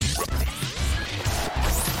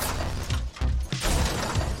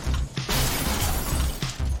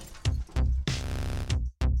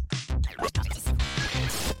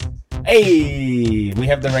Hey, we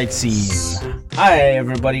have the right scene. Hi,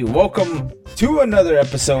 everybody. Welcome to another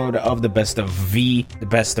episode of the Best of V, the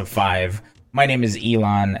Best of 5. My name is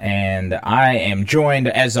Elon, and I am joined,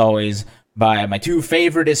 as always, by my two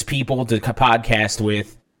favoriteest people to podcast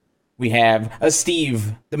with. We have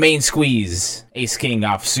Steve, the main squeeze, Ace King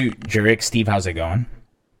off suit, Jurek. Steve, how's it going?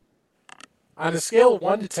 On a scale of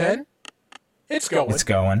 1 to 10, it's going. It's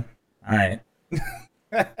going. All right.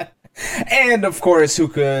 And, of course, who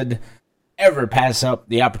could ever pass up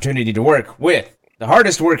the opportunity to work with the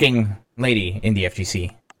hardest working lady in the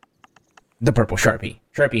FGC, the Purple Sharpie.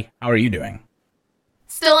 Sharpie, how are you doing?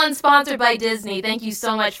 Still unsponsored by Disney. Thank you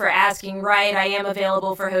so much for asking. Right, I am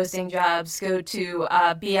available for hosting jobs. Go to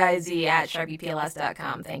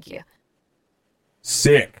biz@sharpiepls.com. Thank you.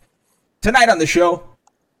 Sick. Tonight on the show,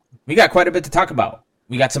 we got quite a bit to talk about.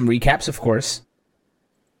 We got some recaps, of course.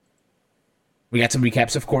 We're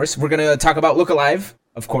going to talk about Look Alive.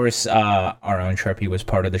 Of course, our own Sharpie was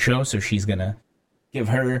part of the show, so she's going to give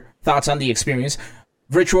her thoughts on the experience.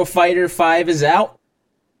 Virtua Fighter 5 is out.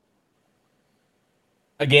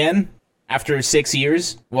 Again, after 6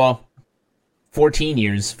 years. Well, 14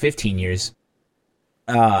 years, 15 years.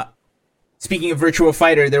 Speaking of Virtua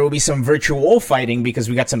Fighter, there will be some virtual fighting because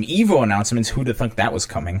we got some EVO announcements. Who'd have thunk that was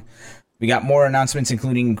coming? We got more announcements,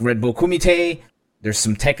 including Red Bull Kumite. There's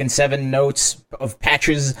some Tekken 7 notes of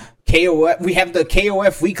patches. KOF. We have the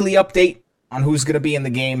KOF weekly update on who's going to be in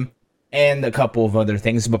the game, and a couple of other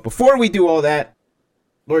things. But before we do all that,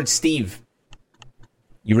 Lord Steve,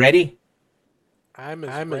 you ready? I'm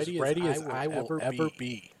as ready as I will ever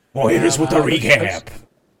be. Well, hit us with the recap.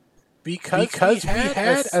 Because we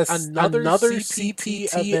had another CPT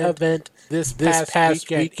event this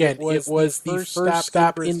past weekend. It was the first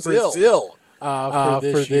stop in Brazil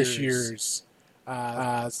for this year's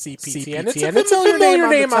CPT. And it's a familiar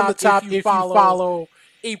name on the top if you follow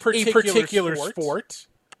a particular sport.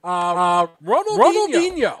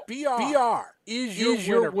 Ronaldinho, BR, is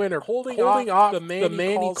your winner, holding off the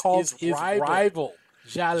man he calls his rival,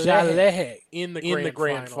 Jalehe, in the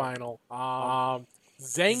grand final.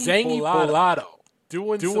 Zangi Bolado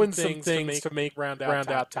doing some things to make round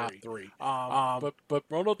out top three. But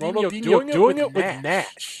Ronaldinho doing it with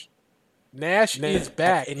Nash. Nash is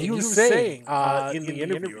back, and he was saying in the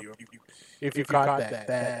interview, if you caught that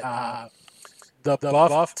the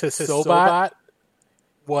buff to Sobat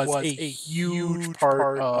was a huge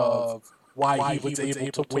part of why he was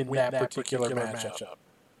able to win that particular matchup.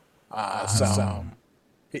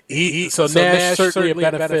 So Nash certainly a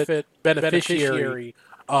beneficiary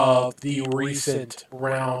of the recent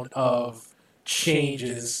round of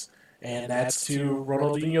changes, and that's to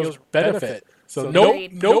Ronaldinho's benefit. So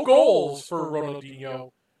no goals for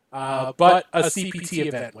Ronaldinho, but a CPT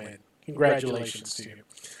event win. Congratulations to you.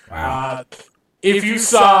 Wow. If you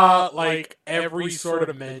saw like every sort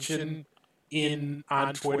of mention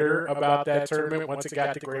on Twitter about that tournament once it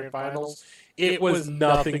got to grand finals, it was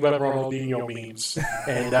nothing but Ronaldinho memes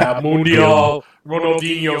and Mundial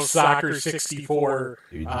Ronaldinho Soccer 64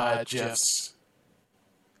 gifs.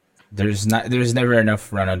 There's never enough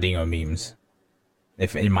Ronaldinho memes,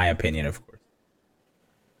 if in my opinion, of course.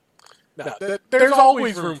 No, there's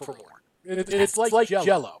always room for more. It's like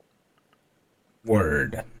Jello.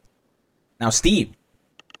 Word. Now, Steve,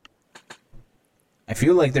 I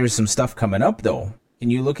feel like there's some stuff coming up, though.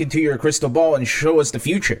 Can you look into your crystal ball and show us the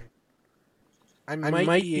future? I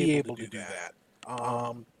might be able to do that.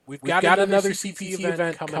 We've got another CPT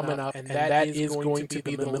event coming up, and that is going to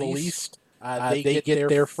be the Middle East. They get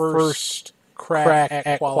their first crack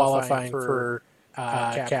at qualifying for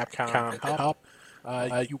Capcom Cup.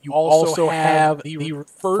 You also have the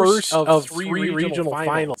first of three regional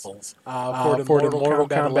finals for the Mortal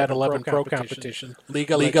Kombat 11 Pro competition.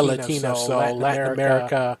 Liga Latino, so Latin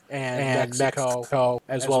America and Mexico,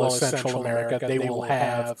 as well as Central America. They will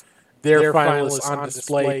have their finalists on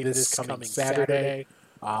display this coming Saturday.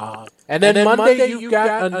 And then Monday, you've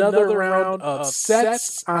got another round of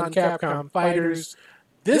sets on Capcom Fighters,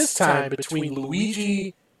 this time between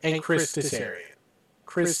Luigi and Chris Tessarian.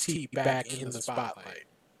 Chris T back in the spotlight.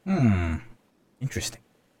 Interesting.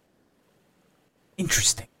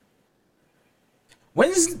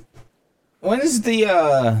 When's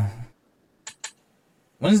the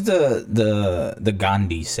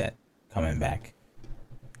Gandhi set coming back?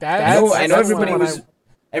 I know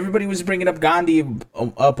everybody was bringing up Gandhi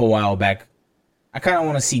up a while back. I kind of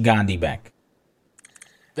want to see Gandhi back.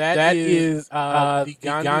 That is the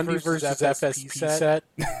Gandhi versus FSP set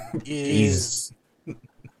is.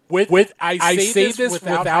 I say this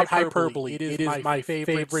without hyperbole. It is my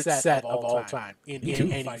favorite set of all time in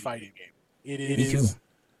any fighting game. It is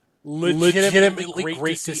legitimately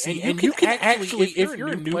great to see. And you can actually, if you're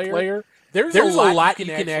a new player, there's a lot you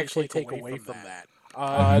can actually take away from that.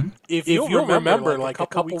 If you'll remember, like a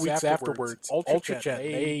couple weeks afterwards, Ultra Chat,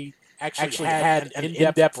 they actually had an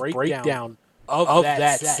in-depth breakdown of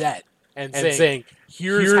that set and saying,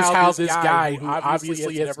 here's how this guy, who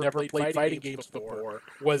obviously has never played fighting games before,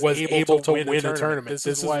 was able to win a tournament. This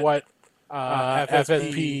is what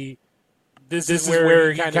FSP... This is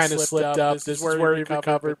where he kind of slipped up. This is where he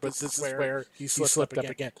recovered, but this is where he slipped up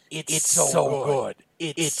again. It's so good.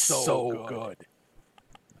 It's so good.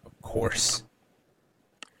 Of course.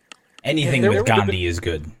 Anything with Gandhi is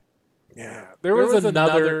good. Yeah. There was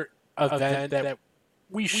another event that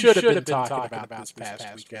we should have been talking about this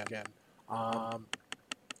past weekend.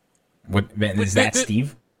 What event is that,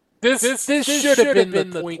 Steve? This should have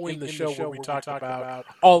been the point in the show where we talked about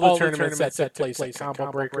all the tournaments that took place at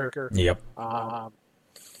Combo Breaker. Yep.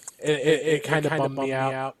 It kind of bummed me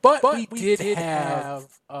out. But we did have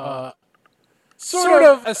sort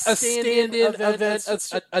of a stand-in event,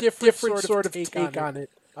 a different sort of take on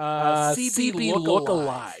it. CB Look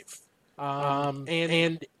Alive.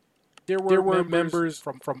 And there were members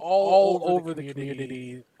from all over the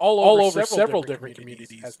community, all over several different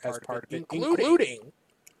communities as part of it, including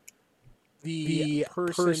the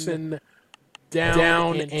person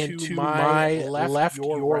down and to my left,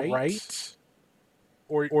 your right,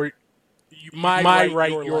 or my right,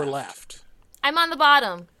 your left. I'm on the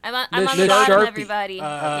bottom. I'm on the bottom, Sharpie, everybody.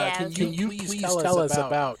 Can you please tell us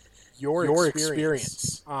about your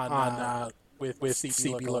experience on with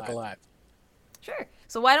CB Look Alive? Sure.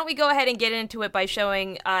 So why don't we go ahead and get into it by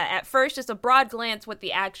showing, at first, just a broad glance what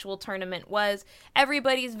the actual tournament was.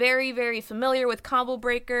 Everybody's very, very familiar with Combo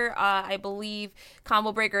Breaker. I believe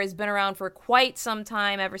Combo Breaker has been around for quite some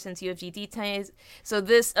time, ever since UFGD days. So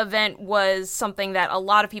this event was something that a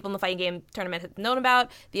lot of people in the fighting game tournament have known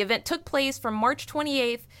about. The event took place from March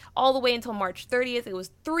 28th all the way until March 30th. It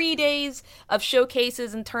was 3 days of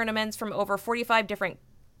showcases and tournaments from over 45 different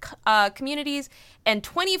communities, and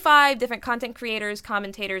 25 different content creators,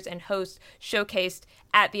 commentators, and hosts showcased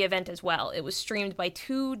at the event as well. It was streamed by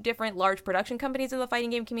 2 different large production companies in the fighting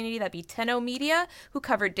game community, that'd be Tenno Media, who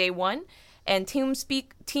covered day 1, and Team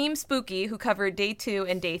Spooky, who covered day 2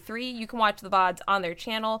 and day 3. You can watch the VODs on their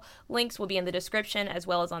channel. Links will be in the description as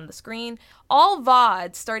well as on the screen. All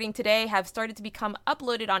VODs starting today have started to become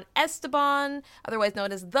uploaded on Esteban, otherwise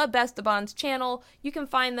known as the Bestaban's channel. You can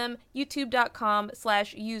find them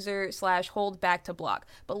youtube.com/user/holdbacktoblock.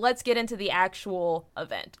 But let's get into the actual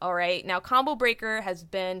event, all right? Now, Combo Breaker has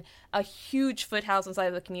been a huge foothouse inside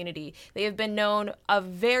of the community. They have been known a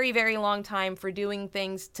very, very long time for doing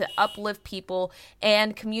things to uplift people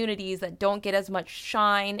and communities that don't get as much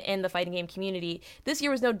shine in the fighting game community. This year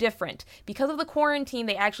was no different. Because of the quarantine,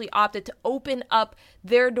 they actually opted to open up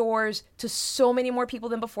their doors to so many more people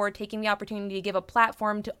than before, taking the opportunity to give a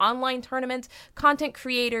platform to online tournaments, content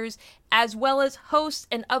creators, as well as hosts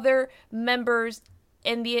and other members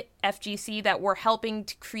in the FGC that were helping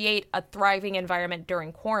to create a thriving environment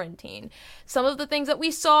during quarantine. Some of the things that we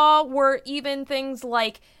saw were even things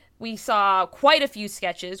like we saw quite a few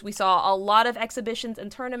sketches. We saw a lot of exhibitions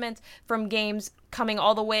and tournaments from games coming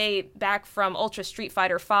all the way back from Ultra Street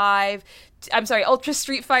Fighter 4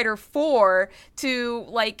 to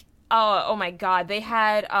like, oh my god, they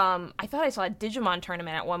had, I thought I saw a Digimon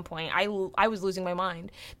tournament at one point. I was losing my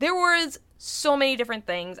mind. There was so many different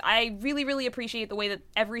things. I really, really appreciate the way that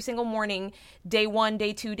every single morning, day 1,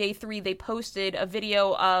 day 2, day 3, they posted a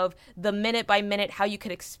video of the minute by minute how you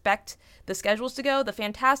could expect the schedules to go. The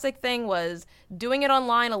fantastic thing was doing it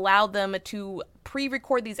online allowed them to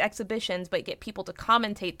pre-record these exhibitions but get people to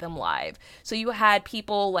commentate them live. So you had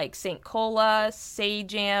people like St. Cola,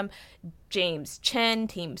 Sajam, James Chen,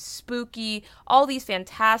 Team Spooky, all these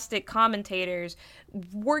fantastic commentators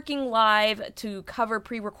working live to cover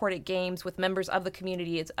pre-recorded games with members of the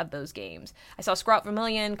community of those games. I saw Scrot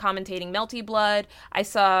Vermillion commentating Melty Blood. I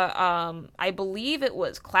saw, I believe it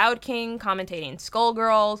was Cloud King commentating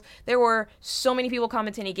Skullgirls. There were so many people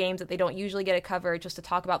commentating games that they don't usually get to cover just to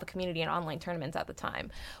talk about the community and online tournaments at the time.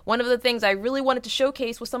 One of the things I really wanted to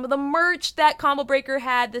showcase was some of the merch that Combo Breaker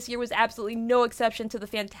had. This year was absolutely no exception to the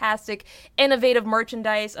fantastic, innovative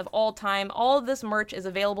merchandise of all time. All of this merch is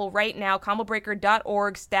available right now,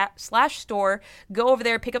 combobreaker.org/store. Go over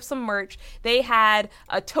there, pick up some merch. They had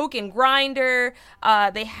a token grinder,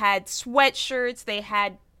 they had sweatshirts, they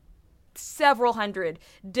had several hundred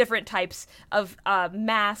different types of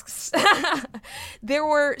masks. There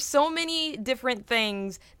were so many different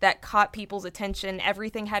things that caught people's attention.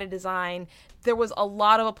 Everything had a design. There was a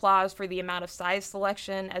lot of applause for the amount of size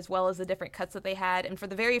selection as well as the different cuts that they had. And for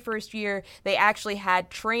the very first year, they actually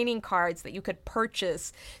had training cards that you could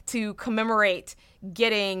purchase to commemorate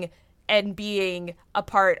getting and being a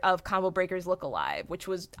part of Combo Breakers Look Alive, which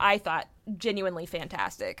was, I thought, genuinely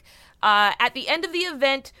fantastic. At the end of the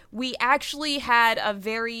event, we actually had a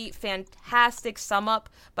very fantastic sum up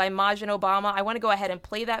by Majin Obama. I want to go ahead and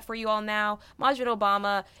play that for you all now. Majin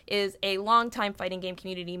Obama is a longtime fighting game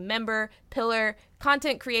community member, pillar,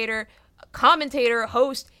 content creator, commentator,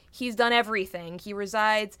 host. He's done everything. He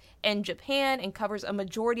resides in Japan and covers a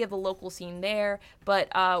majority of the local scene there. But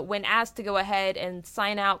when asked to go ahead and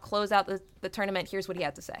close out the tournament, here's what he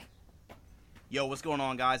had to say. Yo, what's going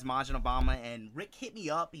on, guys? Majin Obama, and Rick hit me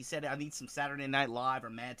up. He said, I need some Saturday Night Live or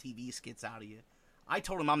Mad TV skits out of you. I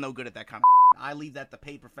told him I'm no good at that kind of I leave that to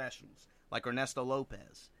paid professionals, like Ernesto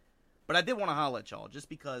Lopez. But I did want to holler at y'all, just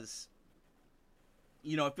because,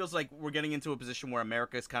 you know, it feels like we're getting into a position where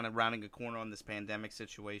America is kind of rounding a corner on this pandemic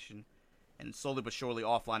situation, and slowly but surely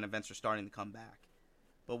offline events are starting to come back.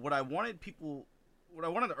 But what I wanted to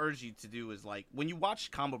urge you to do is, like, when you watch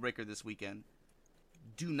Combo Breaker this weekend,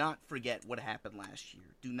 do not forget what happened last year.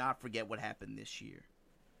 Do not forget what happened this year.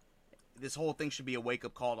 This whole thing should be a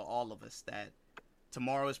wake-up call to all of us that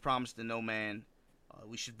tomorrow is promised to no man.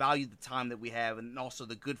 We should value the time that we have and also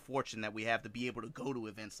the good fortune that we have to be able to go to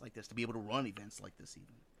events like this, to be able to run events like this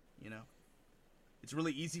even, you know? It's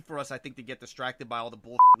really easy for us, I think, to get distracted by all the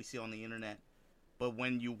bullshit we see on the internet. But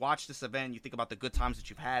when you watch this event, you think about the good times that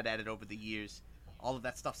you've had at it over the years, all of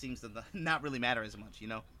that stuff seems to not really matter as much, you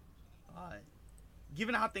know?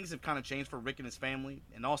 Given how things have kind of changed for Rick and his family,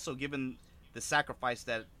 and also given the sacrifice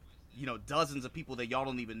that, you know, dozens of people that y'all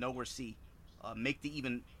don't even know or see make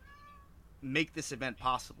this event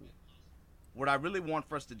possible. What I really want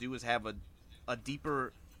for us to do is have a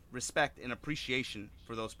deeper respect and appreciation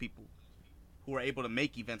for those people who are able to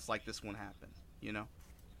make events like this one happen, you know?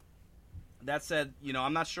 That said, you know,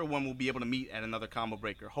 I'm not sure when we'll be able to meet at another Combo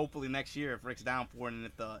Breaker. Hopefully next year if Rick's down for it and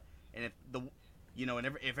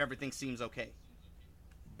if everything seems okay.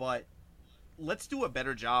 But let's do a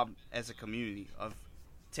better job as a community of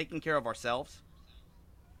taking care of ourselves,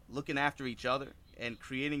 looking after each other, and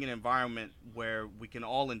creating an environment where we can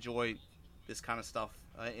all enjoy this kind of stuff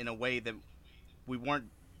in a way that we weren't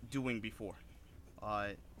doing before.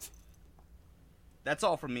 That's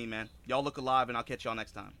all from me, man. Y'all look alive, and I'll catch y'all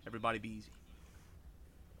next time. Everybody be easy.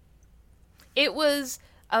 It was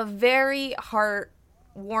a very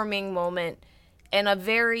heartwarming moment and a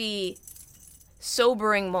very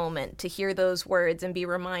sobering moment to hear those words and be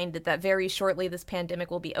reminded that very shortly this pandemic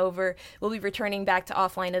will be over. We'll be returning back to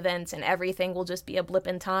offline events and everything will just be a blip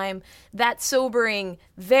in time. That sobering,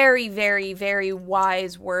 very, very, very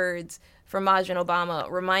wise words from Majin Obama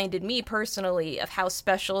reminded me personally of how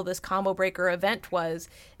special this Combo Breaker event was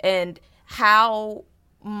and how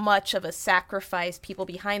much of a sacrifice people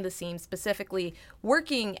behind the scenes, specifically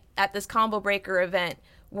working at this Combo Breaker event,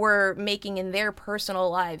 were making in their personal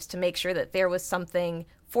lives to make sure that there was something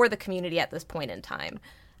for the community at this point in time.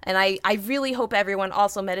 And I really hope everyone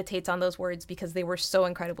also meditates on those words because they were so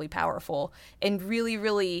incredibly powerful and really,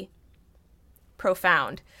 really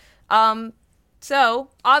profound. So,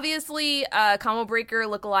 obviously, Combo Breaker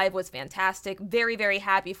Look Alive was fantastic. Very, very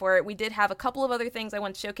happy for it. We did have a couple of other things I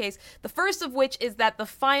want to showcase. The first of which is that the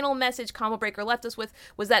final message Combo Breaker left us with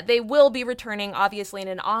was that they will be returning, obviously, in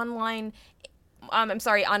an on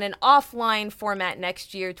an offline format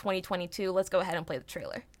next year, 2022. Let's go ahead and play the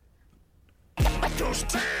trailer.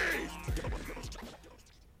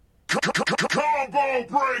 Combo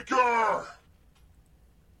Breaker!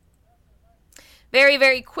 Very,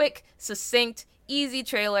 very quick, succinct, easy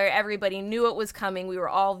trailer. Everybody knew it was coming. We were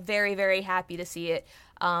all very, very happy to see it.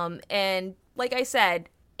 And like I said,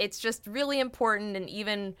 it's just really important and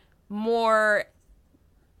even more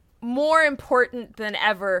important than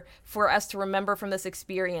ever for us to remember from this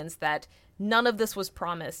experience that none of this was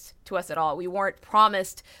promised to us at all. We weren't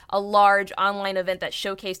promised a large online event that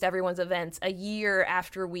showcased everyone's events a year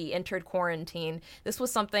after we entered quarantine. This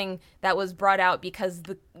was something that was brought out because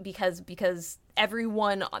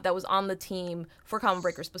everyone that was on the team for Combo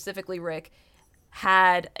Breaker, specifically Rick,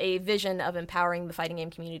 had a vision of empowering the fighting game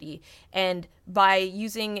community. And by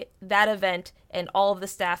using that event and all of the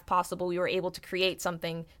staff possible, we were able to create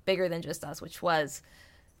something bigger than just us, which was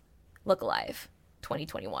Look Alive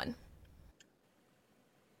 2021.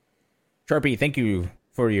 Sharpie, thank you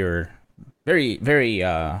for your very, very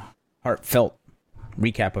heartfelt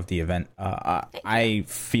recap of the event. I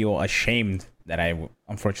feel ashamed that I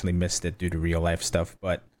unfortunately missed it due to real life stuff,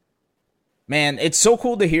 but man, it's so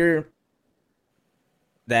cool to hear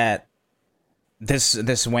that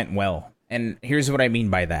this went well. And here's what I mean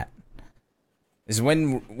by that. Is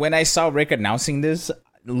when I saw Rick announcing this,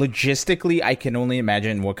 logistically, I can only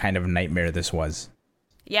imagine what kind of nightmare this was.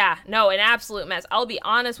 Yeah, no, an absolute mess. I'll be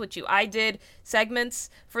honest with you. I did segments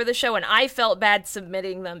for the show, and I felt bad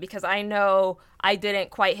submitting them because I know I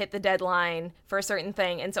didn't quite hit the deadline for a certain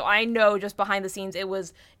thing, and so I know just behind the scenes it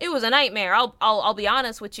was a nightmare. I'll be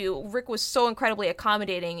honest with you. Rick was so incredibly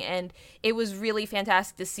accommodating, and it was really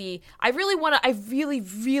fantastic to see. I really want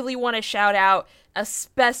to shout out,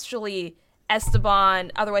 especially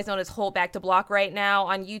Esteban, otherwise known as Hold Back to Block, right now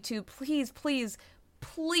on YouTube. Please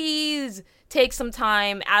take some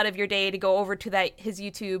time out of your day to go over to his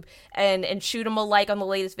YouTube and shoot him a like on the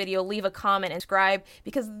latest video, leave a comment, and subscribe,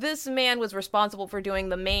 because this man was responsible for doing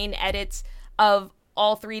the main edits of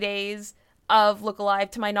all 3 days of Look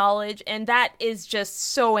Alive, to my knowledge, and that is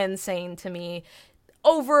just so insane to me.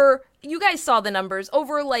 You guys saw the numbers,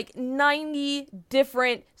 over like 90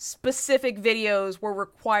 different specific videos were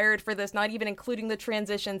required for this, not even including the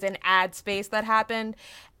transitions and ad space that happened.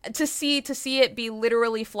 To see it be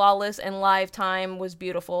literally flawless in live time was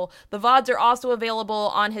beautiful. The VODs are also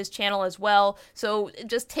available on his channel as well, so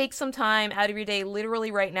just take some time out of your day, literally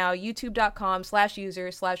right now,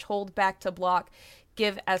 youtube.com/user/holdbacktoblock.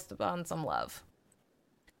 Give Esteban some love.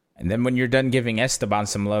 And then when you're done giving Esteban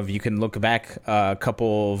some love, you can look back a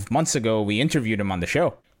couple of months ago. We interviewed him on the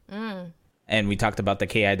show. And we talked about the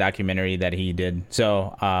KI documentary that he did.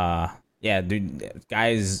 So, yeah, dude,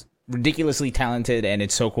 guy's ridiculously talented, and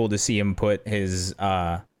it's so cool to see him put his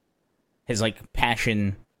like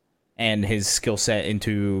passion and his skill set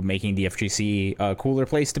into making the FGC a cooler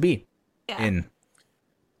place to be in.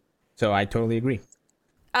 So I totally agree.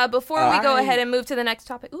 Before we go ahead and move to the next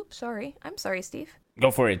topic. Oops, sorry. I'm sorry, Steve. Go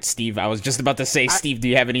for it, Steve. I was just about to say, Steve, do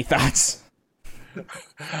you have any thoughts?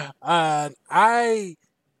 I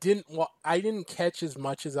didn't catch as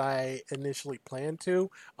much as I initially planned to.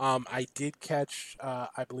 I did catch,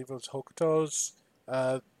 I believe it was Hokuto's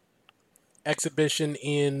exhibition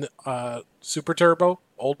in Super Turbo,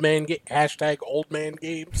 Old Man Games.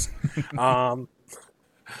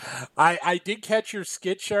 I did catch your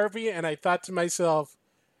skit, Sharpie, and I thought to myself,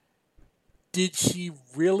 did she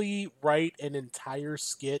really write an entire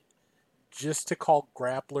skit just to call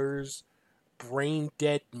grapplers brain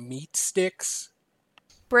dead meat sticks?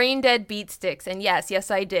 Brain dead beat sticks, and yes,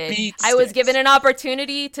 I did. I was was given an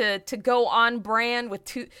opportunity to go on brand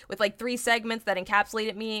with like 3 segments that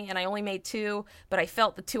encapsulated me, and I only made 2, but I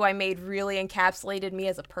felt the 2 I made really encapsulated me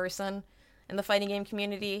as a person in the fighting game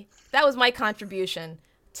community. That was my contribution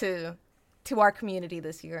to our community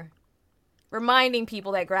this year. Reminding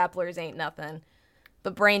people that grapplers ain't nothing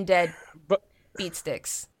but brain dead beat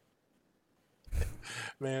sticks.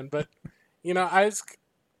 Man, but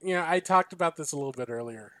I talked about this a little bit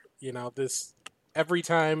earlier. This every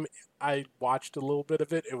time I watched a little bit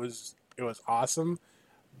of it, it was awesome.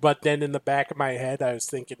 But then in the back of my head, I was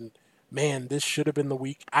thinking, man, this should have been the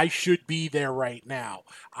week. I should be there right now.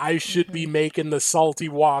 I should be making the salty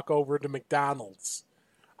walk over to McDonald's.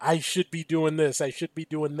 I should be doing this. I should be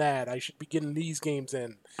doing that. I should be getting these games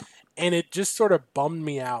in. And it just sort of bummed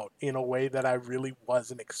me out in a way that I really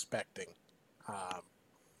wasn't expecting.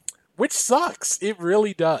 Which sucks. It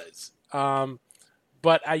really does.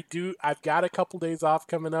 But I've got a couple days off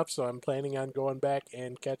coming up, so I'm planning on going back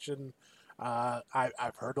and catching.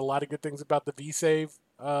 I've heard a lot of good things about the V-Save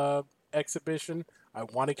exhibition. I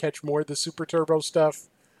want to catch more of the Super Turbo stuff.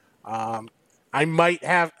 I might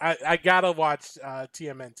have. I gotta watch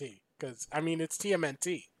TMNT because it's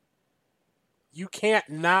TMNT. You can't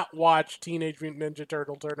not watch Teenage Mutant Ninja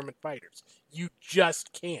Turtle Tournament Fighters. You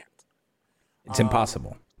just can't. It's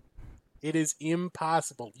impossible. It is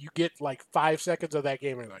impossible. You get like 5 seconds of that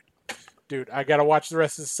game and you're like, dude, I gotta watch the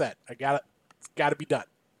rest of the set. It's gotta be done.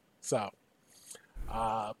 So,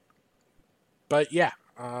 but yeah,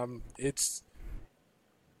 it's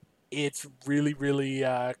really, really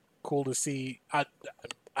cool to see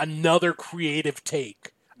another creative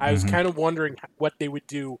take. I was kind of wondering what they would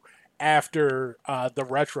do after the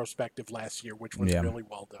retrospective last year, which was really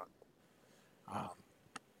well done.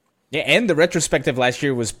 Yeah, and the retrospective last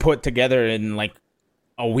year was put together in like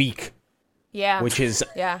a week. Yeah. Which is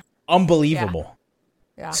unbelievable.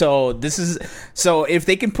 Yeah. So if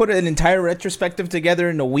they can put an entire retrospective together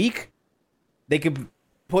in a week, they could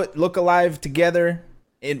put Look Alive together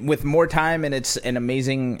with more time, and it's an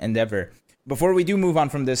amazing endeavor. Before we do move on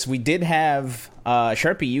from this, we did have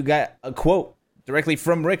Sharpie, you got a quote directly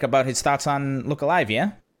from Rick about his thoughts on Look Alive,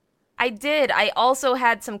 yeah? I did. I also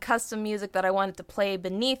had some custom music that I wanted to play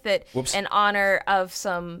beneath it in honor of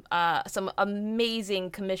some amazing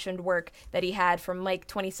commissioned work that he had from Mike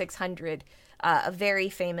 2600, a very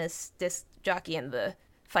famous disc jockey in the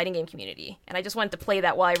fighting game community. And I just wanted to play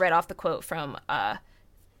that while I read off the quote from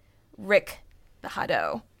Rick the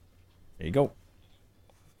Hado. There you go.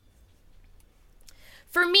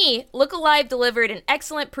 For me, Look Alive delivered an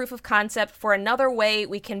excellent proof of concept for another way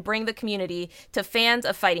we can bring the community to fans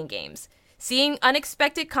of fighting games. Seeing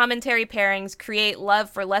unexpected commentary pairings create love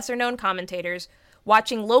for lesser-known commentators,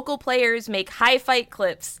 watching local players make high-fight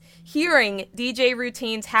clips, hearing DJ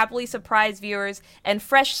routines happily surprise viewers, and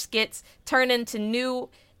fresh skits turn into new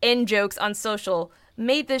in-jokes on social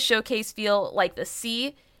made this showcase feel like the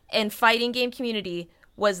C in fighting game community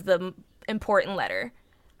was the important letter.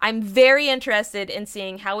 I'm very interested in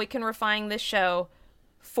seeing how we can refine this show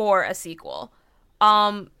for a sequel.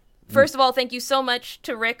 First of all, thank you so much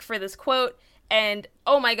to Rick for this quote. And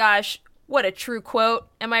oh my gosh, what a true quote.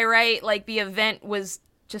 Am I right? Like, the event was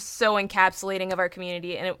just so encapsulating of our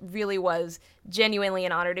community, and it really was genuinely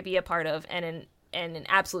an honor to be a part of and an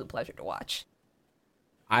absolute pleasure to watch.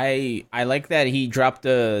 I like that he dropped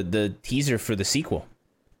the teaser for the sequel.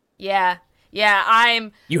 Yeah,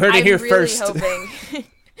 You heard it here really first.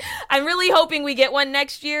 I'm really hoping we get one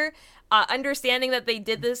next year. Understanding that they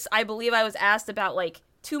did this, I believe I was asked about like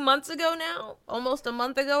 2 months ago now, almost a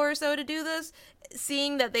month ago or so to do this.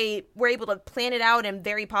 Seeing that they were able to plan it out in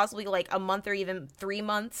very possibly like a month or even 3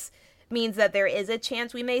 months means that there is a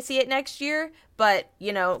chance we may see it next year. But,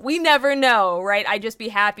 you know, we never know, right? I'd just be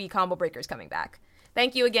happy Combo Breaker's coming back.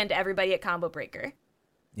 Thank you again to everybody at Combo Breaker.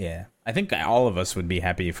 Yeah, I think all of us would be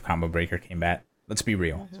happy if Combo Breaker came back. Let's be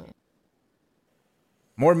real. Mm-hmm.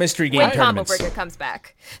 More mystery game when tournaments. Combo Breaker comes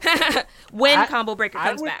back. Combo Breaker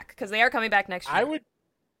comes back, because they are coming back next year.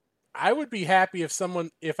 I would be happy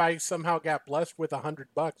if I somehow got blessed with $100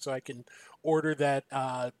 so I can order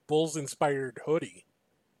that Bulls inspired hoodie.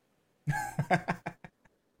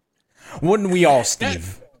 Wouldn't we all,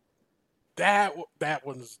 Steve? That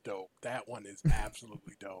one's dope. That one is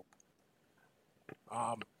absolutely dope.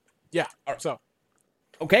 Yeah. So.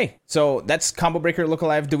 Okay, so that's Combo Breaker Look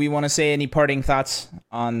Alive. Do we want to say any parting thoughts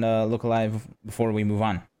on Look Alive before we move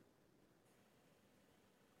on?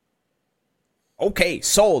 Okay,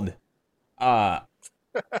 sold.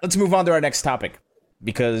 Let's move on to our next topic,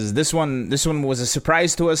 because this one was a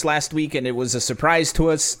surprise to us last week, and it was a surprise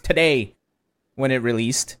to us today when it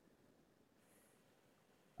released.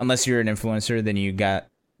 Unless you're an influencer, then you got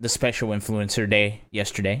the special influencer day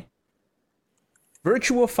yesterday.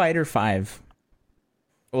 Virtua Fighter 5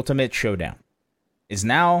 Ultimate Showdown is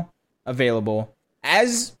now available,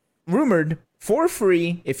 as rumored, for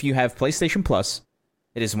free if you have PlayStation Plus.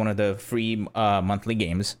 It is one of the free monthly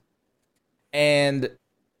games. And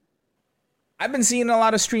I've been seeing a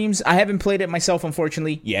lot of streams. I haven't played it myself,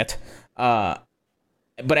 unfortunately, yet.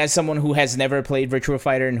 But as someone who has never played Virtua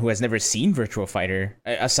Fighter and who has never seen Virtua Fighter,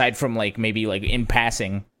 aside from maybe in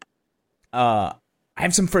passing, I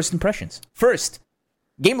have some first impressions. First,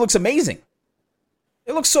 game looks amazing.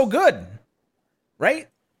 It looks so good, right?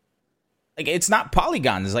 Like, it's not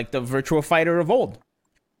polygons like the Virtua Fighter of old.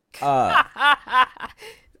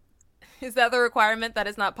 Is that the requirement, that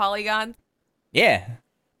it's not polygon? Yeah.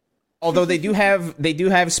 Although they do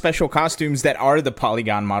have special costumes that are the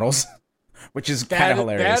polygon models, which is kind of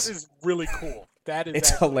hilarious. That is really cool.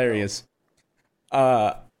 It's hilarious.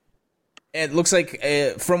 Cool. It looks like,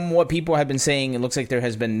 from what people have been saying, it looks like there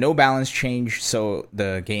has been no balance change, so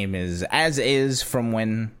the game is as is from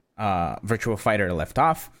when Virtua Fighter left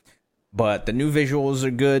off. But the new visuals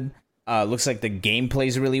are good. Looks like the game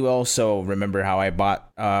plays really well. So remember how I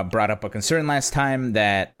brought up a concern last time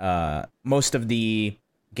that most of the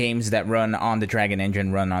games that run on the Dragon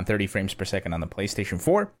Engine run on 30 frames per second on the PlayStation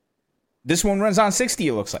 4. This one runs on 60,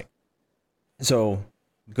 it looks like. So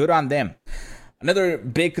good on them. Another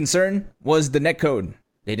big concern was the netcode.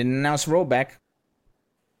 They didn't announce rollback.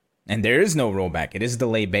 And there is no rollback. It is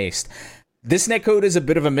delay-based. This netcode is a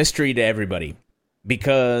bit of a mystery to everybody,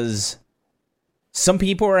 because some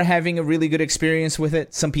people are having a really good experience with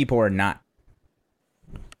it. Some people are not.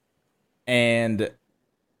 And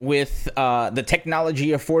with the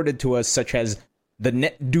technology afforded to us, such as the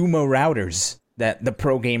NetDuma routers that the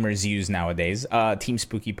pro gamers use nowadays, Team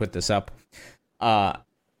Spooky put this up,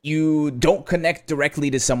 you don't connect directly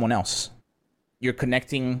to someone else. You're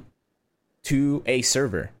connecting to a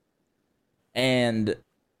server. And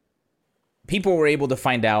people were able to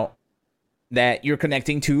find out that you're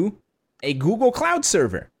connecting to a Google Cloud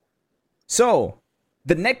server. So,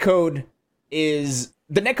 the netcode is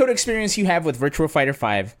the netcode experience you have with Virtua Fighter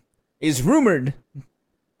 5 is rumored.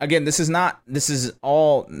 Again, this is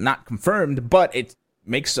all not confirmed, but it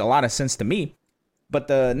makes a lot of sense to me. But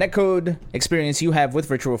the netcode experience you have with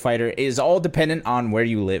Virtua Fighter is all dependent on where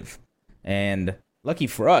you live. And lucky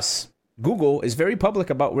for us, Google is very public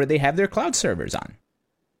about where they have their cloud servers on.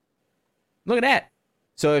 Look at that.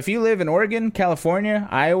 So if you live in Oregon, California,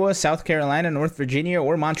 Iowa, South Carolina, North Virginia,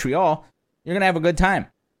 or Montreal, you're going to have a good time.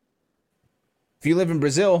 If you live in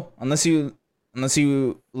Brazil, unless you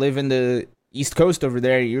live in the East Coast over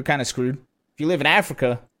there, you're kind of screwed. If you live in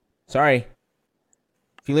Africa, sorry.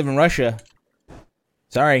 If you live in Russia,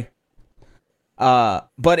 sorry.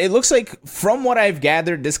 But it looks like, from what I've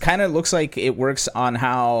gathered, this kind of looks like it works on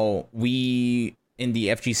how we in the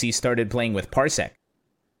FGC started playing with Parsec.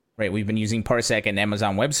 Right, we've been using Parsec and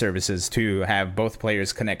Amazon Web Services to have both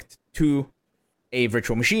players connect to a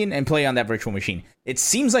virtual machine and play on that virtual machine. It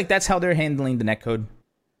seems like that's how they're handling the netcode.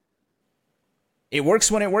 It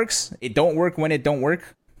works when it works. It don't work when it don't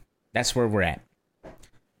work. That's where we're at.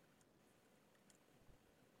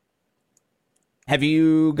 Have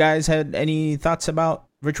you guys had any thoughts about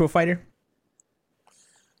Virtua Fighter?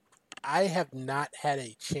 I have not had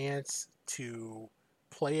a chance to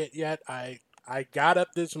play it yet. I got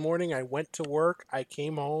up this morning, I went to work, I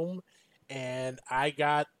came home, and I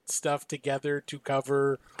got stuff together to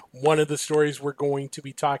cover one of the stories we're going to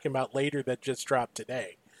be talking about later that just dropped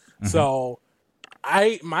today. Mm-hmm. So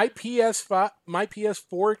my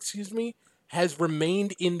PS4, has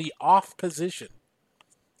remained in the off position.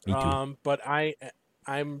 Me too. But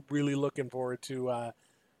I'm really looking forward to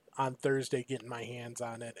on Thursday getting my hands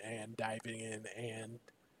on it and diving in and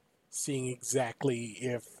seeing exactly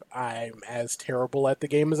if I'm as terrible at the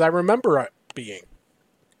game as I remember it being.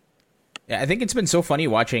 Yeah, I think it's been so funny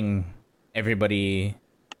watching everybody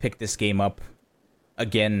pick this game up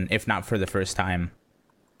again, if not for the first time.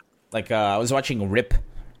 Like, I was watching Rip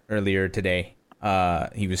earlier today.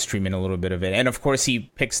 He was streaming a little bit of it. And, of course, he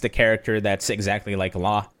picks the character that's exactly like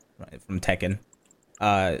Law from Tekken.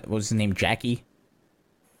 What was his name? Jackie,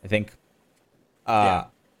 I think. Yeah.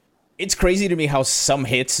 It's crazy to me how some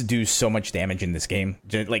hits do so much damage in this game.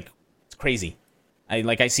 Like, it's crazy.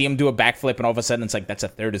 I see him do a backflip, and all of a sudden it's like that's a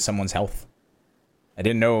third of someone's health. I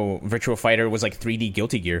didn't know Virtua Fighter was like 3D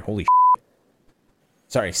Guilty Gear. Holy shit.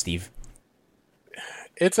 Sorry, Steve.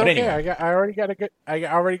 It's But okay. anyway. I already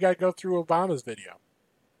got to go through Obama's video.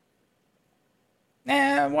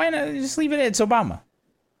 Why not just leave it? It's Obama.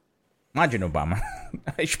 Imagine Obama.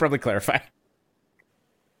 I should probably clarify.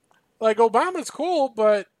 Like, Obama's cool,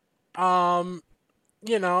 but those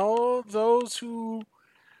who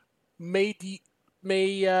may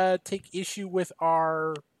take issue with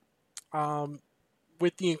our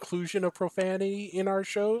with the inclusion of profanity in our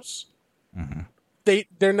shows, mm-hmm.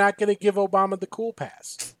 they're not going to give Obama the cool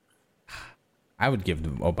pass. I would give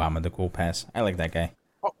Obama the cool pass. I like that guy.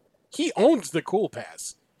 Oh, he owns the cool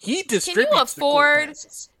pass. He distributes. Can you afford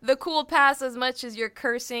the cool pass as much as you're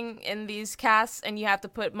cursing in these casts, and you have to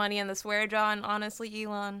put money in the swear jar? And honestly,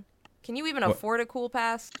 Elon, can you even afford a cool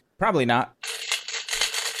pass? Probably not.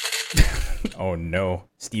 Oh no,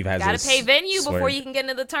 Steve has. Gotta pay venue swear. before you can get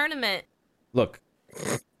into the tournament. Look,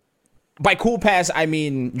 by cool pass, I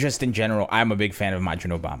mean just in general. I'm a big fan of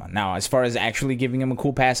Majin Obama. Now, as far as actually giving him a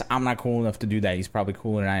cool pass, I'm not cool enough to do that. He's probably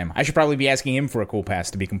cooler than I am. I should probably be asking him for a cool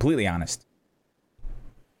pass, to be completely honest.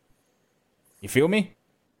 You feel me?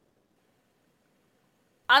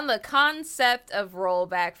 On the concept of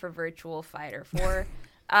rollback for Virtua Fighter 4,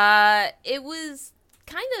 it was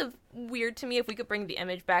kind of weird to me. If we could bring the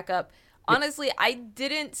image back up. Honestly, I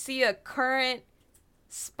didn't see a current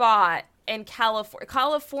spot in California.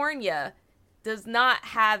 California does not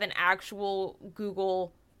have an actual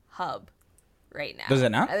Google hub right now. Does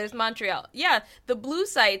it not? There's Montreal. Yeah, the blue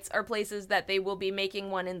sites are places that they will be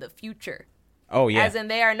making one in the future. Oh, yeah. As in,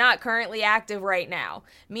 they are not currently active right now.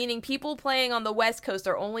 Meaning people playing on the West Coast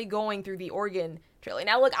are only going through the Oregon Trail.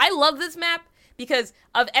 Now, look, I love this map because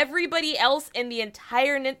of everybody else in the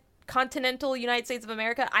entire continental United States of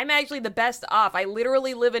America, I'm actually the best off. I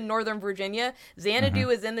literally live in Northern Virginia. Xanadu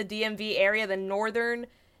is in the DMV area, the Northern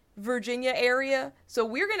Virginia area. So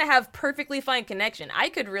we're going to have perfectly fine connection. I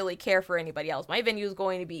could really care for anybody else. My venue is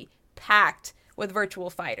going to be packed with Virtua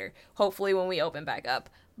Fighter, hopefully when we open back up.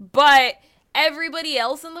 But everybody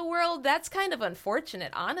else in the world, that's kind of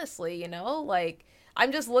unfortunate, honestly, Like,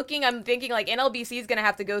 I'm just looking, I'm thinking, like, NLBC is going to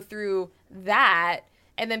have to go through that.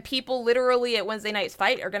 and then people literally at Wednesday Night's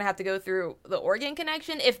Fight are going to have to go through the Oregon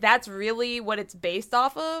connection. If that's really what it's based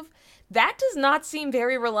off of, that does not seem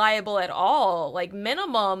very reliable at all. Like,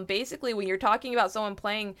 minimum, basically, when you're talking about someone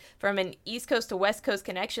playing from an East Coast to West Coast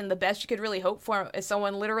connection, the best you could really hope for is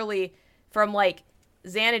someone literally from, like,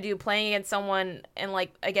 Xanadu playing against someone and,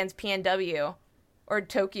 like, against PNW or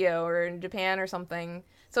Tokyo or in Japan or something.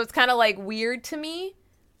 So it's kind of, like, weird to me,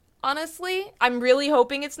 honestly. I'm really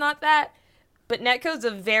hoping it's not that. But netcode's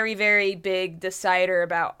a very, very big decider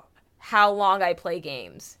about how long I play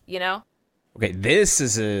games, you know? Okay, this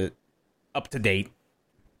is a up-to-date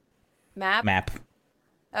map.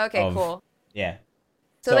 Okay, cool. Yeah.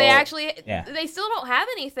 So they actually, yeah. They still don't have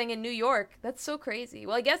anything in New York. That's so crazy.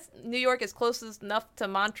 Well, I guess New York is closest enough to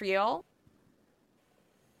Montreal.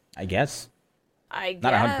 I guess. I guess.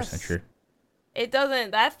 Not 100% sure. It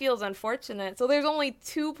doesn't, that feels unfortunate. So there's only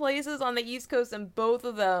 2 places on the East Coast, and both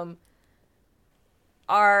of them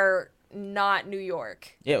are not New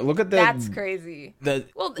York. Yeah, look at the... That's crazy.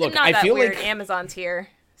 Look, not I that feel weird. like... Amazon's here.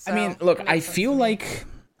 So I mean, look, I feel like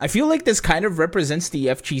this kind of represents the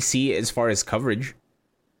FGC as far as coverage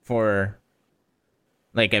for,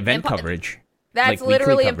 like, event coverage. That's like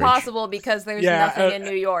literally coverage. impossible because there's nothing in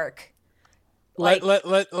New York.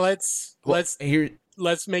 Let's Here,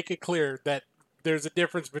 let's make it clear that there's a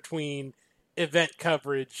difference between event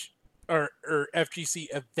coverage or FGC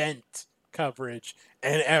event coverage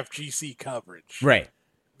and FGC coverage. right.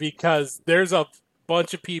 Because there's a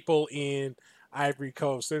bunch of people in Ivory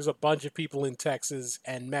Coast, there's a bunch of people in Texas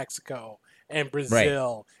and Mexico and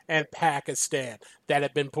Brazil and Pakistan that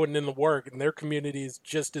have been putting in the work, and their community is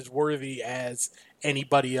just as worthy as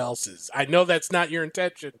anybody else's. I know that's not your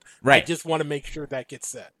intention. Right. I just want to make sure that gets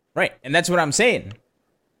said. Right, and that's what I'm saying.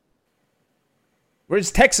 Where's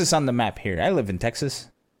Texas on the map here? I live in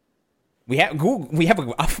Texas. We have Google. We have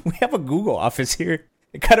a Google office here.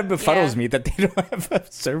 It kind of befuddles me that they don't have a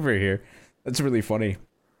server here. That's really funny.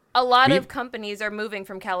 A lot of companies are moving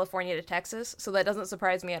from California to Texas, so that doesn't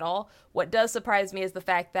surprise me at all. What does surprise me is the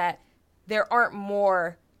fact that there aren't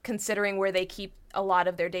more, considering where they keep a lot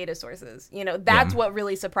of their data sources. You know, that's what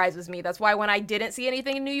really surprises me. That's why when I didn't see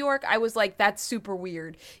anything in New York, I was like, that's super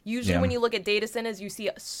weird. Usually when you look at data centers, you see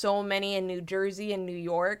so many in New Jersey and New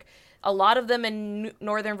York. A lot of them in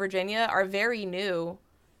Northern Virginia are very new.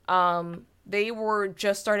 They were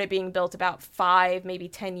just started being built about 5, maybe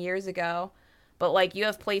 10 years ago. But, like, you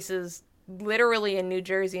have places literally in New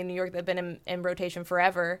Jersey and New York that have been in rotation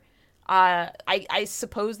forever. I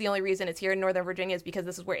suppose the only reason it's here in Northern Virginia is because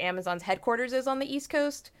this is where Amazon's headquarters is on the East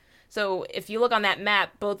Coast. So if you look on that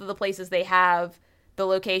map, both of the places they have the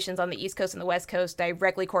locations on the East Coast and the West Coast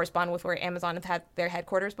directly correspond with where Amazon has had their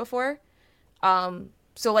headquarters before.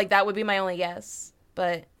 So, like, that would be my only guess.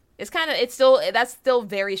 But that's still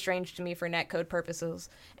very strange to me for netcode purposes.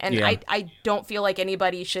 And I don't feel like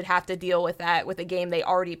anybody should have to deal with that with a game they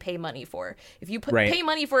already pay money for. If you pay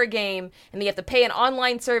money for a game and you have to pay an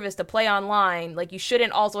online service to play online, like, you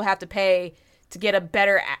shouldn't also have to pay to get a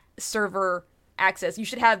better server access.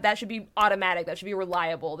 That should be automatic. That should be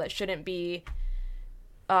reliable. That shouldn't be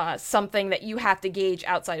something that you have to gauge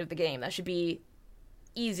outside of the game. That should be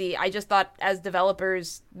easy. I just thought as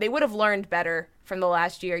developers, they would have learned better from the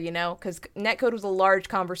last year, you know, because netcode was a large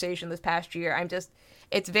conversation this past year.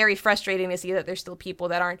 It's very frustrating to see that there's still people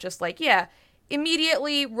that aren't just like,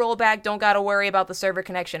 immediately roll back, don't got to worry about the server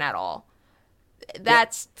connection at all.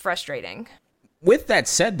 That's frustrating. With that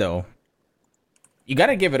said, though, you got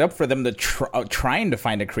to give it up for them to trying to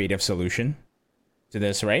find a creative solution to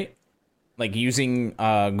this, right? Like using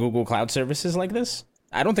Google Cloud services like this.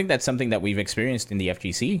 I don't think that's something that we've experienced in the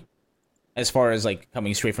FGC as far as, like,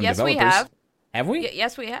 coming straight from developers. Yes, we have. Have we?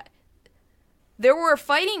 Yes, we have. There were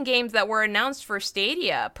fighting games that were announced for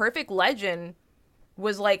Stadia. Perfect Legend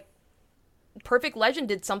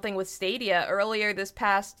did something with Stadia earlier this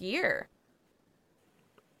past year.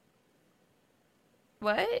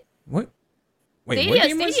 What? What? Wait, Stadia, what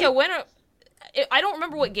game was Stadia it? went. I don't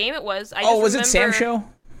remember what game it was. Was it Sam Show?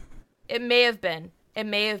 It may have been.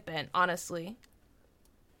 Honestly.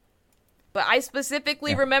 But I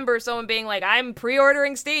specifically remember someone being like, I'm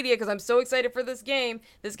pre-ordering Stadia because I'm so excited for this game.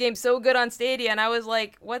 This game's so good on Stadia. And I was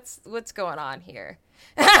like, what's going on here?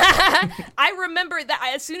 I remember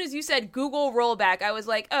that as soon as you said Google rollback, I was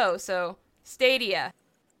like, oh, so Stadia.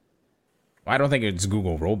 Well, I don't think it's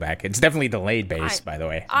Google rollback. It's definitely delayed base, by the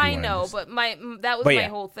way. I know, but that was my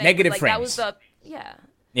whole thing. Negative like, frames. That was the,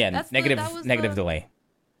 Yeah, negative delay.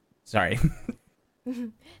 Sorry.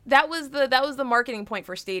 That was the marketing point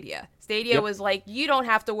for Stadia. Stadia was like, you don't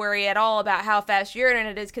have to worry at all about how fast your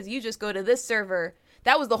internet is because you just go to this server.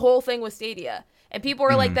 That was the whole thing with Stadia. And people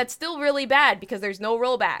are like, that's still really bad because there's no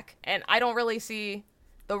rollback. And I don't really see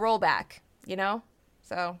the rollback, you know?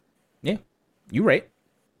 So. Yeah, you right.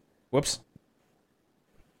 Whoops.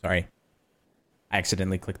 Sorry. I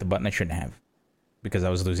accidentally clicked the button I shouldn't have because I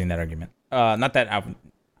was losing that argument. Not that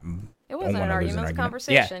it wasn't an argument, it was a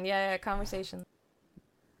conversation. Yeah, conversation.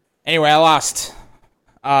 Anyway, I lost.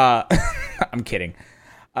 I'm kidding.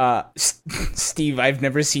 Steve, I've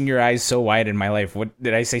never seen your eyes so wide in my life. What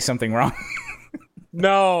did I say something wrong?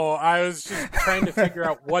 No, I was just trying to figure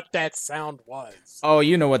out what that sound was. Oh,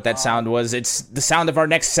 you know what that sound was. It's the sound of our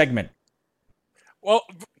next segment. Well,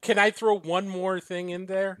 can I throw one more thing in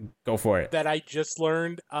there? Go for it. That I just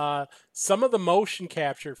learned. Some of the motion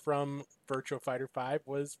capture from Virtua Fighter 5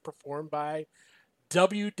 was performed by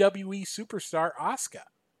WWE superstar Asuka.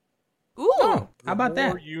 Ooh. Oh, how about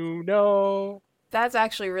that? You know. That's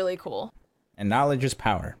actually really cool. And knowledge is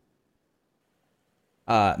power.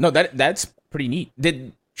 No, that's pretty neat.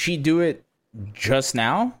 Did she do it just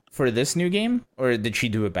now for this new game, or did she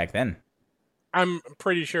do it back then? I'm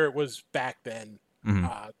pretty sure it was back then,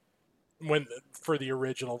 when for the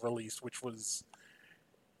original release, which was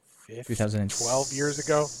 12 years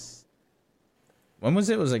ago. When was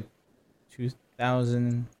it? It was like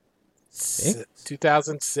 2006?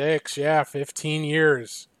 2006, yeah, 15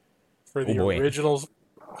 years for the originals.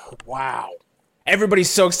 Oh, wow. Everybody's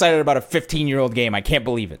so excited about a 15-year-old game. I can't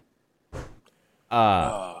believe it.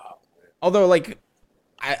 Although, like,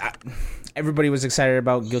 everybody was excited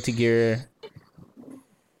about Guilty Gear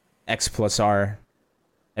X+R.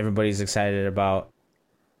 Everybody's excited about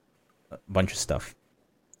a bunch of stuff.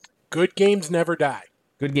 Good games never die.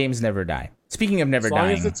 Good games never die. Speaking of never dying. As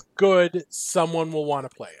long as it's good, someone will want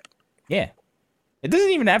to play it. Yeah. It doesn't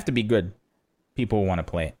even have to be good. People will want to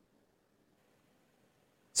play it.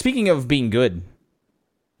 Speaking of being good,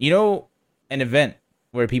 you know an event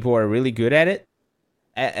where people are really good at it?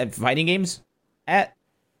 At fighting games? Sorry.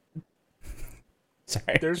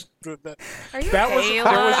 There was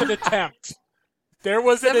an attempt. There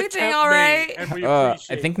was an attempt all right? made, and we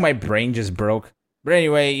appreciate I think my brain just broke. But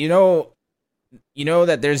anyway, you know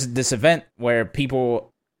that there's this event where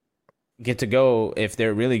people get to go if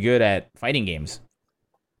they're really good at fighting games,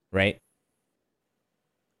 right?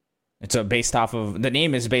 It's the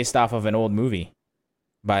name is based off of an old movie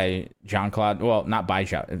by Jean-Claude. Well, not by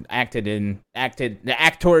Jean. The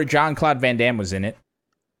actor Jean-Claude Van Damme was in it,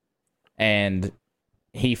 and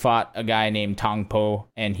he fought a guy named Tong Po,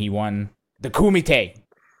 and he won the Kumite.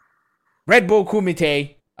 Red Bull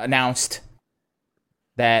Kumite announced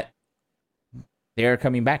that they're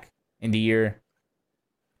coming back in the year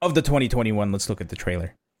of the 2021. Let's look at the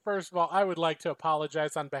trailer. First of all, I would like to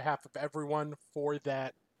apologize on behalf of everyone for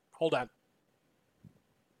that. Hold on.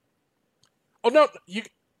 Oh no, you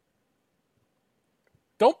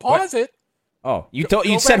don't pause it. Oh, you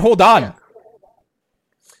said hold on. Yeah.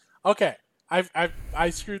 Okay,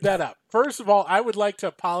 I screwed that up. First of all, I would like to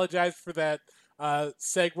apologize for that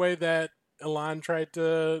segue that Elon tried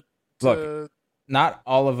to. Look, not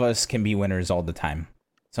all of us can be winners all the time.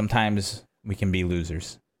 Sometimes we can be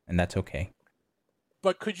losers, and that's okay.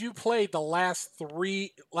 But could you play the last 4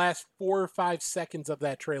 or 5 seconds of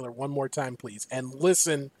that trailer one more time, please, and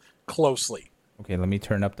listen closely? Okay, let me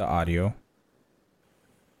turn up the audio.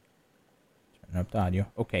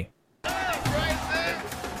 Okay.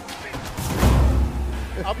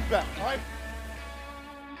 I'll be back, all right?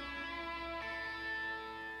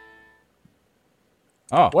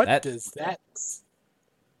 Oh, what does that?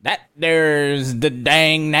 That there's the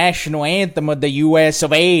dang national anthem of the U.S.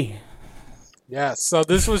 of A. Yeah, so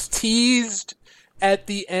this was teased at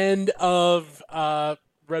the end of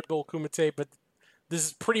Red Bull Kumite, but this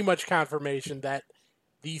is pretty much confirmation that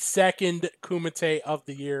the second Kumite of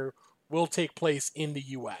the year will take place in the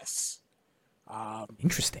U.S.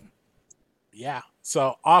 Interesting. Yeah,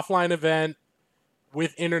 so offline event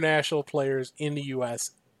with international players in the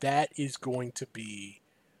U.S. That is going to be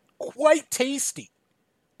quite tasty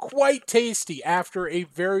after a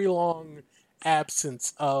very long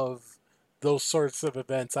absence of those sorts of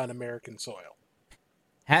events on American soil.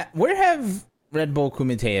 Where have Red Bull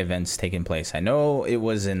Kumite events taken place? I know it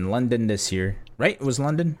was in London this year, right? It was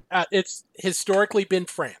London? It's historically been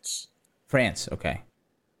France. France, okay.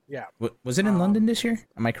 Yeah. Was it in London this year?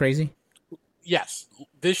 Am I crazy? Yes.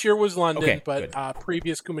 This year was London, okay, but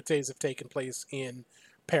previous Kumites have taken place in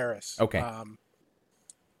Paris. Okay.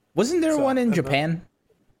 Wasn't there one in Japan?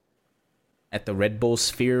 At the Red Bull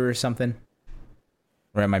Sphere or something?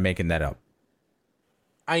 Or am I making that up?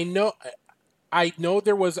 I know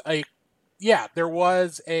there was there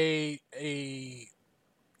was a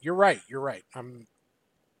you're right. I'm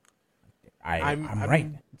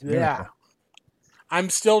right. Yeah. I'm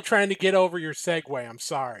still trying to get over your segue. I'm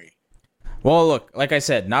sorry. Well, look, like I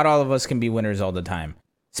said, not all of us can be winners all the time.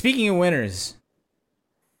 Speaking of winners,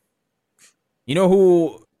 you know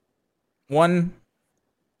who won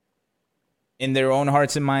in their own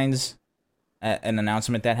hearts and minds an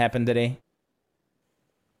announcement that happened today?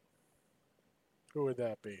 Who would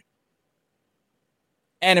that be?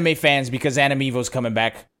 Anime fans, because Anime Evo's coming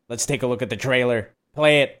back. Let's take a look at the trailer.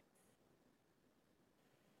 Play it.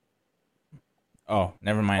 Oh,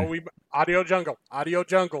 never mind. Audio Jungle. Audio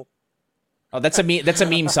Jungle. Oh, that's a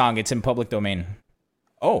meme song. It's in public domain.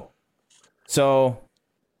 Oh, so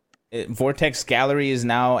Vortex Gallery is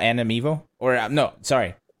now Anime Evo? Or no,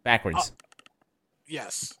 sorry, backwards.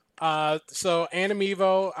 Yes. So Anime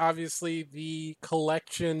Evo, obviously the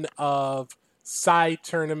collection of side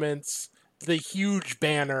tournaments, the huge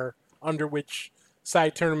banner under which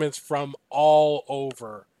side tournaments from all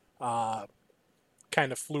over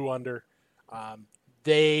kind of flew under.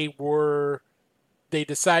 They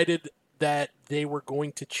decided that they were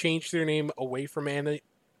going to change their name away from Anime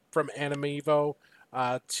Evo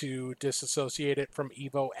to disassociate it from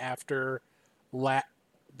Evo after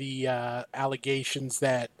the allegations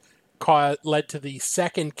that led to the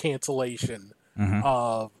second cancellation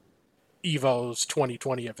of Evo's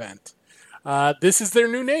 2020 event. This is their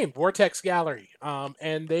new name, Vortex Gallery,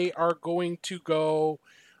 and they are going to go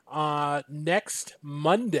next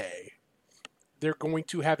Monday. They're going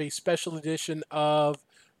to have a special edition of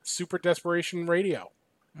Super Desperation Radio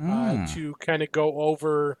to kind of go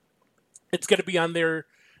over. It's going to be on their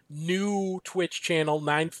new Twitch channel,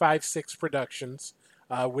 956 Productions,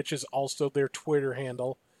 which is also their Twitter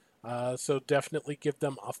handle. So definitely give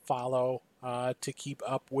them a follow to keep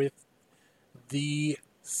up with the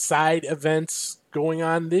side events going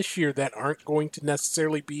on this year that aren't going to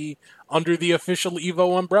necessarily be under the official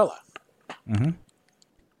Evo umbrella. Mm-hmm.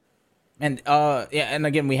 And and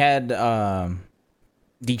again, we had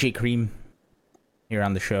DJ Cream here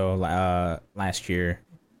on the show last year,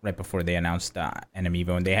 right before they announced Anime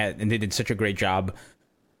Evo, and they did such a great job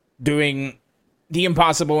doing the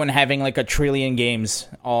impossible and having like 1 trillion games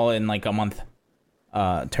all in like a month,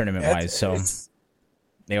 tournament wise. So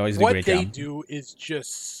they always do a great job. What they do is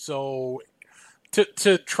just so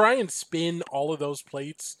to try and spin all of those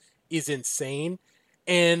plates is insane,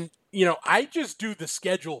 and I just do the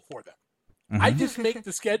schedule for them. Mm-hmm. I just make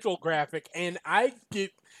the schedule graphic, and I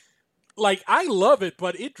get I love it,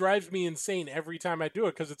 but it drives me insane every time I do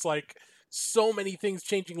it because it's like so many things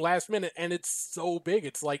changing last minute, and it's so big.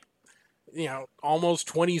 It's like almost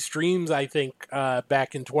 20 streams, I think,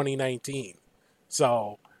 back in 2019.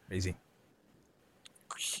 So crazy,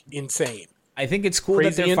 insane. I think it's cool crazy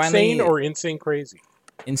that they're finally insane or insane crazy.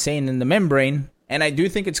 Insane in the membrane, and I do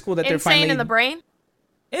think it's cool that they're finally insane in the brain.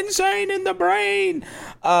 Insane in the brain.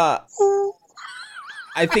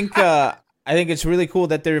 I think it's really cool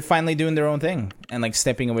that they're finally doing their own thing and like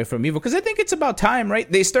stepping away from Evo, because I think it's about time,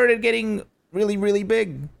 right? They started getting really, really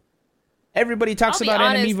big. Everybody talks about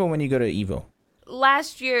Anime Evo when you go to Evo.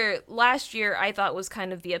 Last year I thought was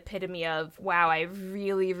kind of the epitome of, wow, I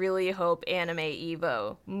really, really hope Anime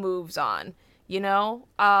Evo moves on,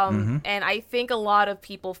 And I think a lot of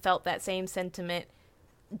people felt that same sentiment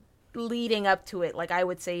leading up to it. Like I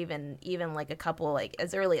would say even like a couple, like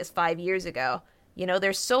as early as 5 years ago.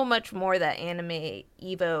 There's so much more that Anime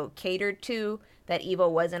Evo catered to that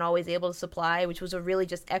Evo wasn't always able to supply, which was a really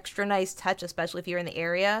just extra nice touch, especially if you're in the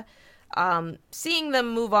area. Seeing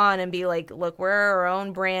them move on and be like, look, we're our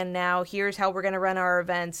own brand now. Here's how we're going to run our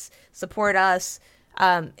events. Support us,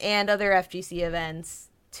 and other FGC events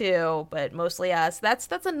too, but mostly us. That's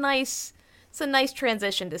a nice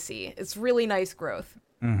transition to see. It's really nice growth.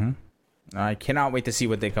 Mm-hmm. I cannot wait to see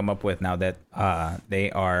what they come up with now that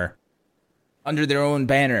they are under their own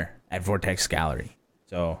banner at Vortex Gallery.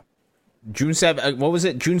 So June 7th, what was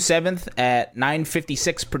it? June 7th at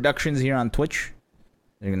 956 Productions here on Twitch.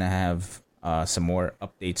 They're going to have some more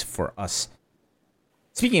updates for us.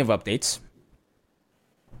 Speaking of updates,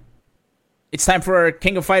 it's time for our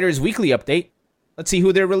King of Fighters weekly update. Let's see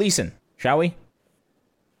who they're releasing, shall we?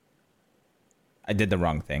 I did the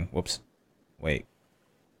wrong thing. Whoops. Wait.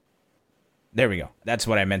 There we go. That's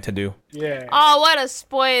what I meant to do. Yeah. Oh, what a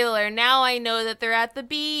spoiler. Now I know that they're at the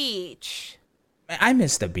beach. I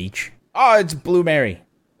missed the beach. Oh, it's Blue Mary.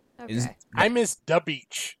 Okay. I missed the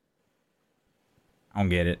beach. I don't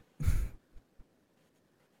get it.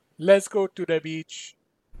 Let's go to the beach.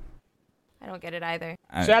 I don't get it either.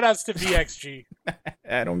 Shout outs to VXG.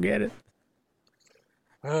 I don't get it.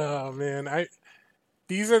 Oh, man.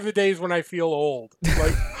 These are the days when I feel old.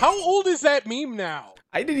 Like, how old is that meme now?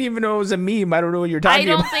 I didn't even know it was a meme. I don't know what you're talking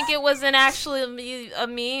about. I don't think it was actually a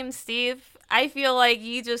meme, Steve. I feel like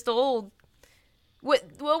you just old. What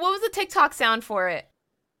was the TikTok sound for it?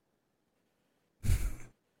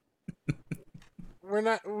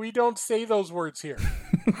 We don't say those words here.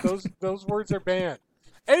 Those words are banned.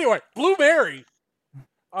 Anyway, Blueberry.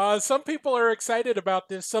 Some people are excited about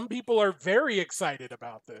this. Some people are very excited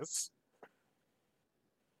about this.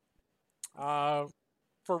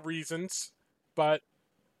 For reasons, but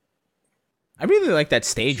I really like that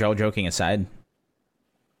stage, all joking aside.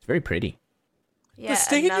 It's very pretty. Yeah,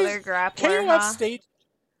 another grappler,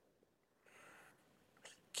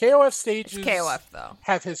 KOF stages it's KOF, though.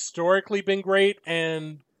 Have historically been great,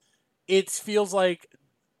 and it feels like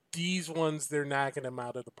these ones, they're knocking them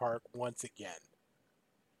out of the park once again.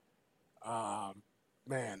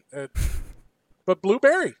 But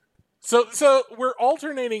Blueberry. So we're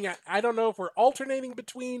alternating. I don't know if we're alternating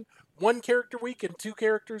between one character week and 2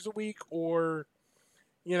 characters a week, or,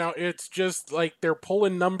 it's just like they're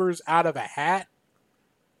pulling numbers out of a hat,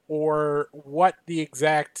 or what the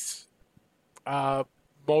exact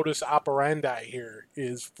modus operandi here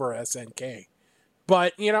is for SNK.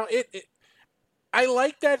 But, I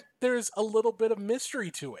like that there's a little bit of mystery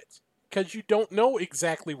to it, because you don't know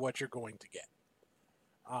exactly what you're going to get.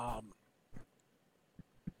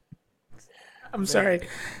 I'm sorry.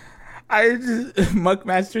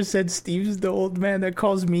 Muckmaster said Steve's the old man that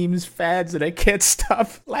calls memes fads, and I can't stop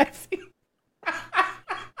laughing.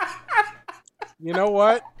 You know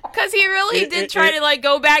what? Because he really did try to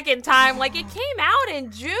go back in time. Like, it came out in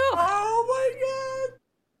June. Oh my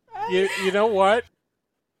god! You know what?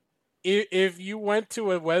 If you went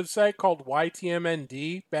to a website called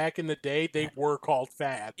YTMND back in the day, they were called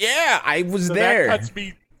fads. Yeah, I was there. That cuts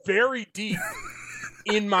me very deep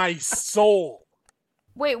in my soul.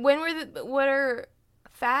 Wait, what are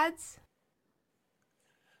fads?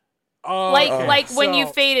 When you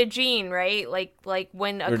fade a gene, right? Like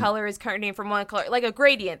when a color is turning from one color, like a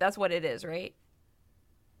gradient. That's what it is, right?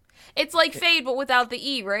 It's like fade, but without the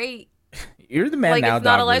E, right? You're the Man Now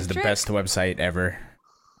Dog was the best website ever.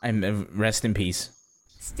 Rest in peace.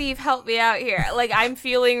 Steve, help me out here. I'm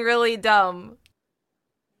feeling really dumb.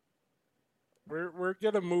 We're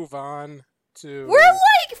gonna move on to. We're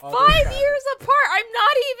 5 years apart. I'm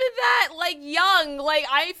not even that young.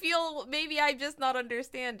 I feel maybe I'm just not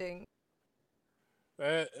understanding.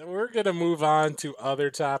 We're gonna move on to other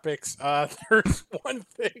topics. There's one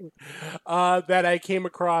thing that I came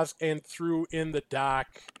across and threw in the doc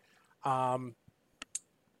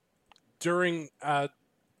during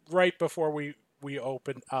right before we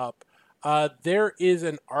opened up. There is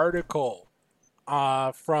an article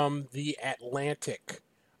from The Atlantic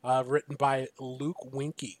written by Luke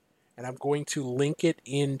Winkie, and I'm going to link it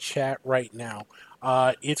in chat right now.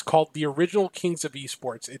 It's called The Original Kings of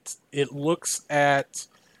Esports. It looks at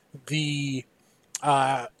the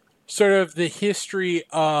sort of the history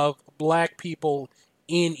of black people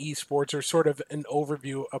in esports, or sort of an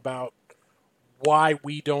overview about why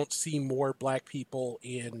we don't see more black people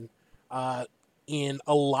in a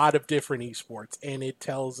lot of different esports. And it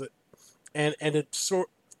tells it, and it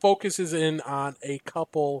focuses in on a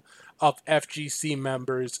couple of FGC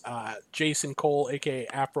members, Jason Cole, aka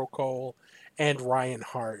Afro Cole, and Ryan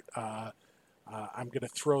Hart. I'm going to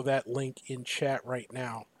throw that link in chat right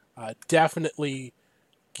now. Definitely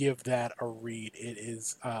give that a read. It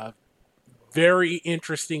is a very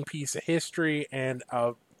interesting piece of history, and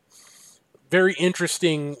a very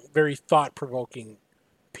interesting, very thought-provoking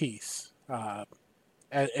piece.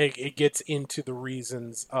 It gets into the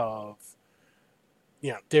reasons of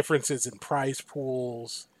differences in prize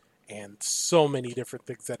pools and so many different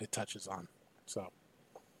things that it touches on. So,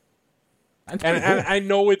 and I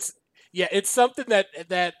know it's something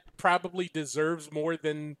that probably deserves more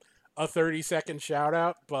than a 30-second shout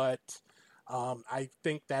out, but I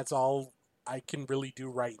think that's all I can really do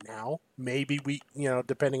right now. Maybe we,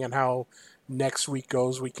 depending on how next week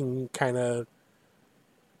goes, we can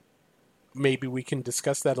maybe we can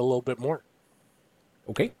discuss that a little bit more.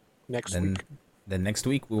 Okay. Next week. Then next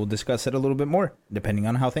week we will discuss it a little bit more, depending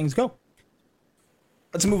on how things go.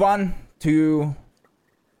 Let's move on to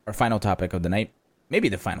our final topic of the night. Maybe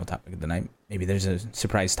the final topic of the night. Maybe there's a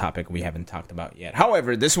surprise topic we haven't talked about yet.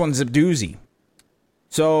 However, this one's a doozy.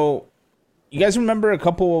 So, you guys remember a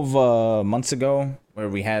couple of months ago where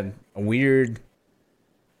we had a weird,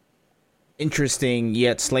 interesting,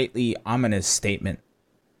 yet slightly ominous statement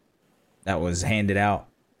that was handed out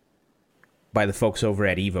by the folks over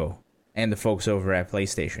at Evo, and the folks over at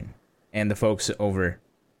PlayStation, and the folks over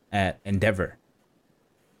at Endeavor.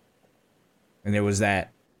 And there was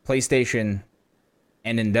that PlayStation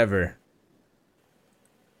and Endeavor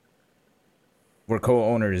were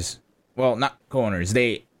co-owners. Well, not co-owners.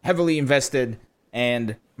 They heavily invested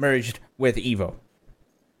and merged with EVO.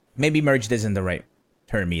 Maybe merged isn't the right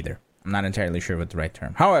term either. I'm not entirely sure what the right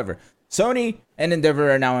term. However, Sony and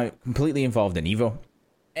Endeavor are now completely involved in EVO.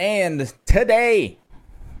 And today,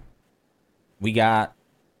 we got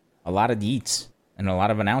a lot of deets and a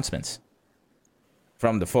lot of announcements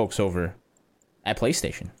from the folks over at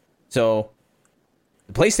PlayStation. So,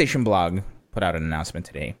 the PlayStation blog put out an announcement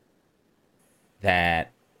today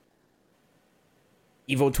that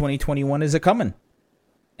EVO 2021 is a-coming.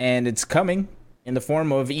 And it's coming in the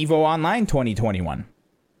form of EVO Online 2021.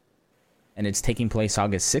 And it's taking place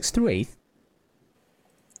August 6th through 8th.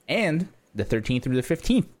 And the 13th through the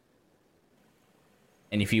 15th.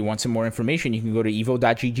 And if you want some more information, you can go to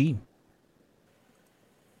evo.gg.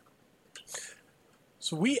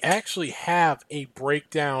 So we actually have a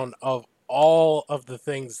breakdown of all of the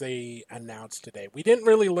things they announced today. We didn't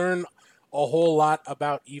really learn a whole lot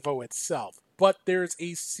about EVO itself, but there's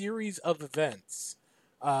a series of events,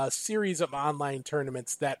 a series of online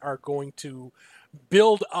tournaments that are going to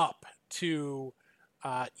build up to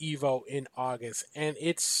EVO in August. And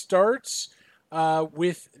it starts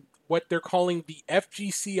with what they're calling the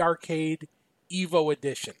FGC Arcade EVO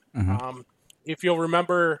Edition. Mm-hmm. If you'll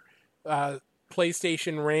remember,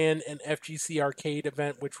 PlayStation ran an FGC Arcade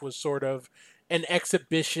event, which was sort of an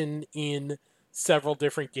exhibition in several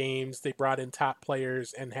different games. They brought in top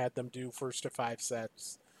players and had them do first to 5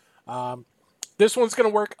 sets. This one's going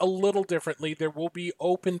to work a little differently. There will be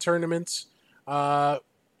open tournaments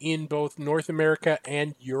in both North America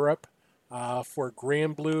and Europe for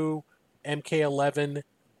Granblue, MK11,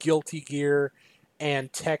 Guilty Gear,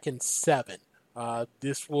 and Tekken 7.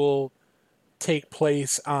 This will take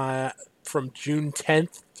place from June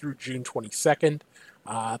 10th through June 22nd.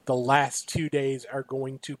 The last 2 days are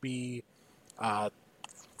going to be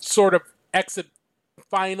sort of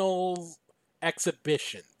final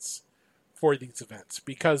exhibitions for these events,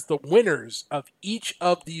 because the winners of each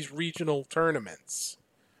of these regional tournaments,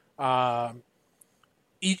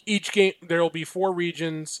 each game, there will be 4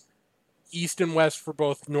 regions, East and West for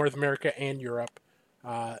both North America and Europe.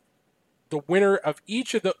 The winner of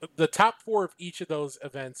each of the top 4 of each of those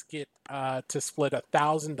events get to split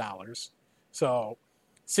 $1,000, so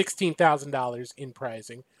 $16,000 in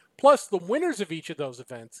prizing. Plus, the winners of each of those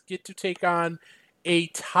events get to take on a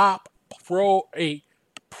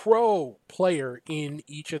pro player in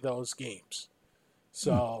each of those games.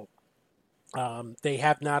 So they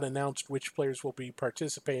have not announced which players will be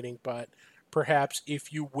participating, but perhaps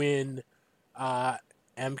if you win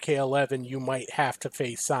MK11, you might have to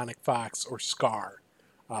face Sonic Fox or Scar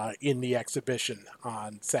in the exhibition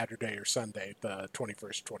on Saturday or Sunday, the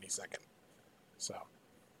 21st, 22nd. So,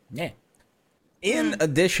 yeah. In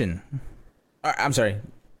addition, I'm sorry,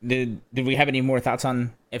 did we have any more thoughts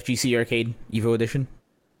on FGC Arcade EVO Edition?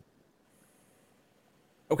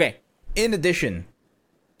 Okay. In addition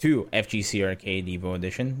to FGC Arcade EVO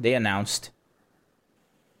Edition, they announced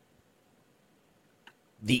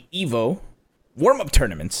the EVO warm-up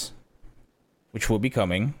tournaments, which will be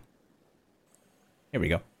coming. Here we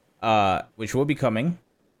go. Which will be coming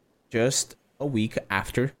just a week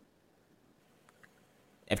after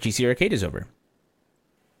FGC Arcade is over.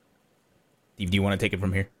 Steve, do you want to take it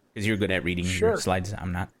from here? Because you're good at reading your slides.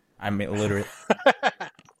 I'm not. I'm illiterate.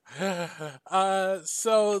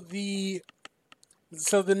 So the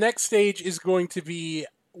next stage is going to be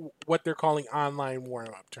what they're calling online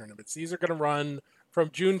warm-up tournaments. These are going to run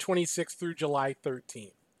from June 26th through July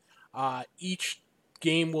 13th. Each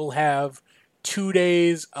game will have 2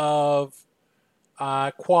 days of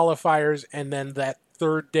qualifiers, and then that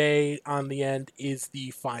third day on the end is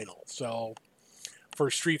the final. So for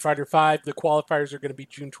Street Fighter V, the qualifiers are going to be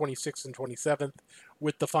June 26th and 27th,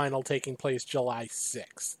 with the final taking place July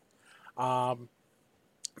 6th.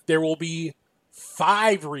 There will be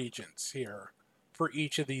 5 regions here for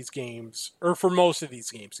each of these games, or for most of these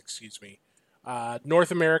games, excuse me.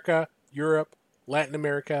 North America, Europe, Latin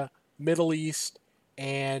America, Middle East,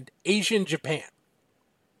 and Asian Japan,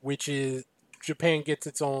 which is, Japan gets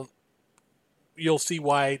its own, you'll see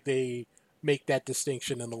why they make that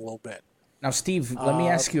distinction in a little bit. Now, Steve, let me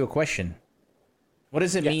ask you a question. What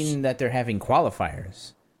does it mean that they're having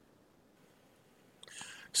qualifiers?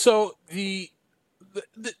 So the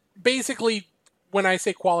basically, when I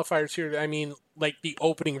say qualifiers here, I mean like the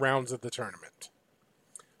opening rounds of the tournament.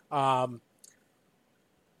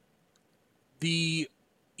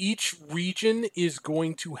 Each region is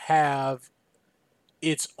going to have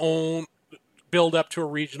its own build up to a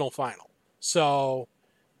regional final. So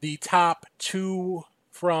the top 2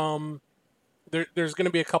 from there's going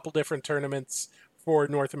to be a couple different tournaments for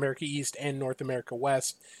North America East and North America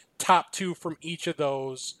West. top 2 from each of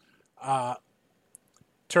those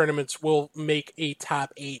tournaments will make a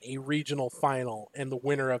top 8, a regional final, and the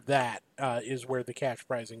winner of that is where the cash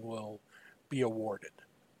prizing will be awarded.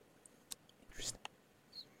 Interesting.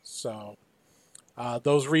 So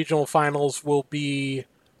those regional finals will be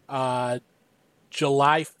July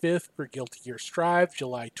 5th for Guilty Gear Strive,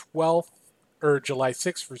 July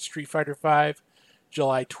 6th for Street Fighter V,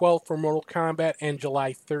 July 12th for Mortal Kombat, and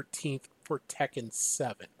July 13th for Tekken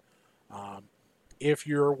 7. If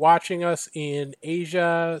you're watching us in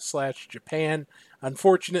Asia/Japan,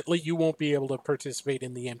 unfortunately, you won't be able to participate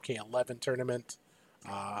in the MK11 tournament.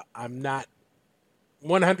 I'm not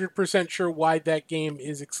 100% sure why that game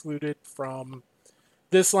is excluded from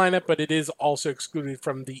this lineup, but it is also excluded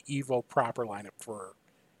from the EVO proper lineup for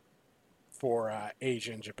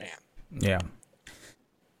Asia and Japan. Yeah.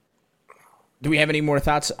 Do we have any more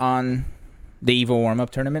thoughts on the EVO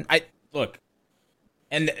warm-up tournament? Look,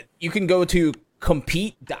 and you can go to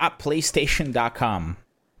compete.playstation.com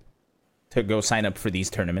to go sign up for these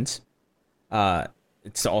tournaments.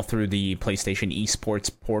 It's all through the PlayStation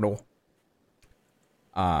esports portal.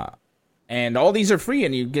 And all these are free,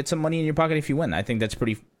 and you get some money in your pocket if you win. I think that's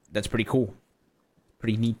pretty cool.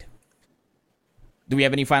 Pretty neat. Do we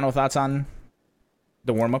have any final thoughts on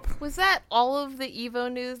the warm-up? Was that all of the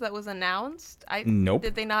EVO news that was announced? Nope.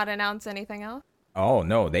 Did they not announce anything else? Oh,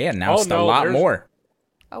 no. They announced a lot more.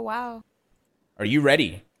 Oh, wow. Are you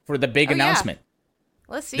ready for the big announcement?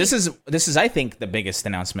 Yeah. Let's see. This is, I think, the biggest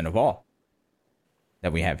announcement of all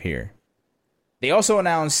that we have here. They also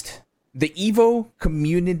announced the EVO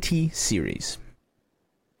Community Series.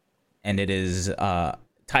 And it is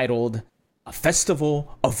titled A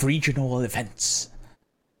Festival of Regional Events.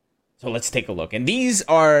 So let's take a look. And these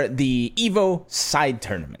are the EVO side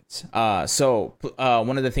tournaments. So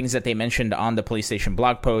one of the things that they mentioned on the PlayStation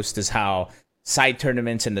blog post is how side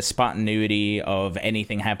tournaments and the spontaneity of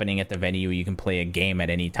anything happening at the venue, you can play a game at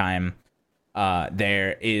any time.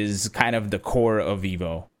 There is kind of the core of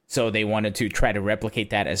EVO. So they wanted to try to replicate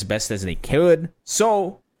that as best as they could.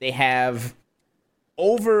 So they have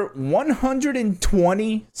over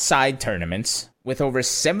 120 side tournaments with over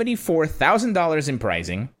 $74,000 in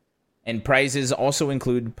prizing. And prizes also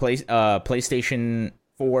include PlayStation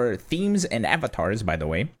 4 themes and avatars, by the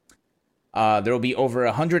way. There will be over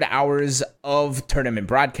 100 hours of tournament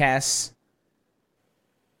broadcasts,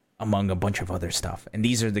 among a bunch of other stuff. And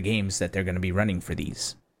these are the games that they're going to be running for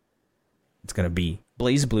these. It's going to be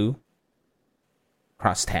Blaze Blue,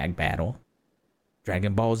 Cross Tag Battle,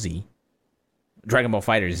 Dragon Ball Z, Dragon Ball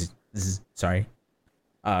Fighters,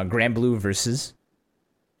 Grand Blue versus.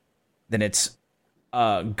 Then it's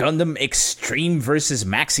Gundam Extreme versus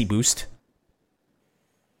Maxi Boost,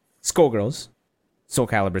 Skullgirls, Soul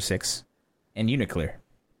Calibur 6, and Uniclear.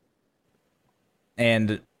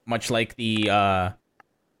 And much like the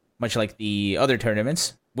other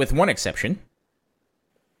tournaments, with one exception,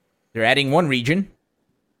 they're adding one region.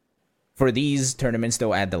 For these tournaments,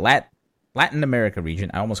 they'll add the Latin America region.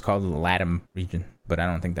 I almost called it the LATAM region, but I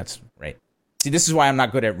don't think that's right. See, this is why I'm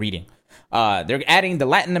not good at reading. They're adding the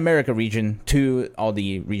Latin America region to all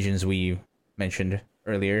the regions we mentioned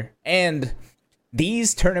earlier. And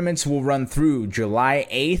these tournaments will run through July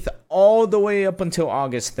 8th all the way up until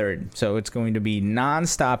August 3rd. So it's going to be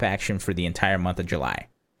non-stop action for the entire month of July.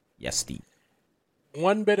 Yes, Steve.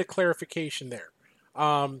 One bit of clarification there.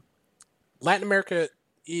 Latin America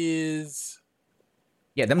is...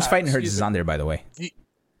 Yeah, Them's Fighting Herds is on there, by the way.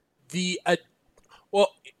 It's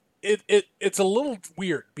a little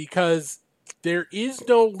weird because there is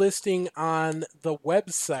no listing on the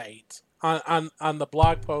website, on the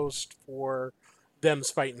blog post for Them's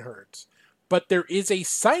Fighting Herds. But there is a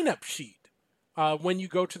sign-up sheet when you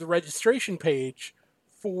go to the registration page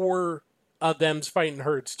for Them's Fighting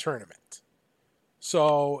Herds tournament.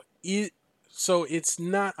 So it's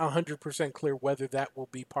not 100% clear whether that will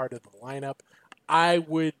be part of the lineup. I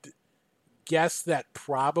would guess that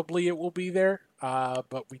probably it will be there,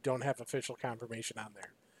 but we don't have official confirmation on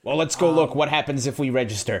there. Well, let's go look what happens if we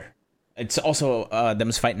register. It's also,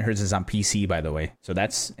 Them's Fighting Herds is on PC, by the way, so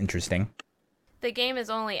that's interesting. The game is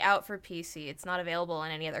only out for PC. It's not available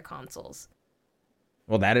on any other consoles.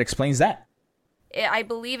 Well, that explains that. I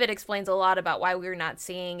believe it explains a lot about why we're not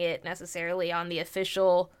seeing it necessarily on the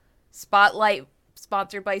official Spotlight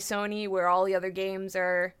sponsored by Sony, where all the other games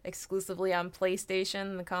are exclusively on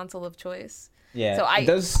PlayStation, the console of choice. Yeah. So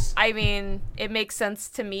I mean, it makes sense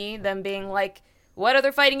to me, them being like, what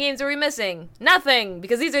other fighting games are we missing? Nothing,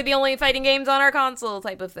 because these are the only fighting games on our console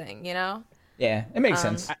type of thing, you know? Yeah, it makes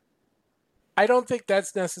sense. I don't think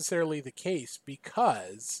that's necessarily the case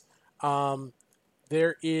because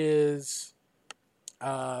there is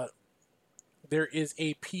there is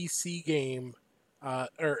a PC game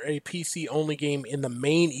or a PC only game in the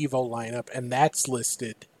main Evo lineup, and that's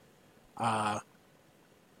listed. But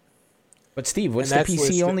Steve, what's the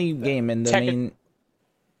PC only game in the main?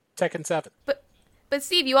 Tekken 7. But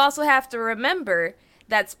Steve, you also have to remember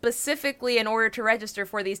that specifically in order to register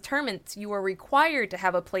for these tournaments, you are required to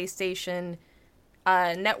have a PlayStation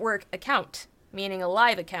Network account, meaning a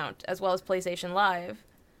live account, as well as PlayStation Live.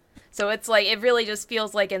 So it's like, it really just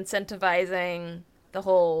feels like incentivizing the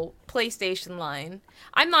whole PlayStation line.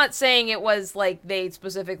 I'm not saying it was like they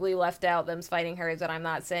specifically left out Them's Fighting Herds, and I'm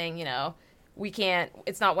not saying, we can't,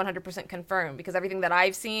 it's not 100% confirmed, because everything that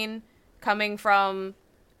I've seen coming from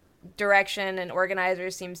direction and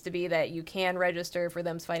organizers seems to be that you can register for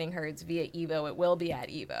Them's Fighting Herds via Evo. It will be at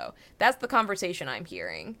Evo. That's the conversation I'm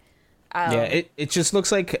hearing. Yeah, it just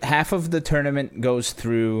looks like half of the tournament goes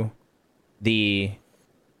through the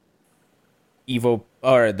Evo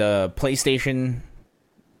or the PlayStation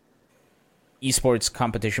esports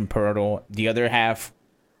competition portal. The other half,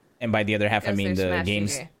 and by the other half I mean the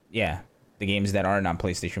games. GG. Yeah, the games that are not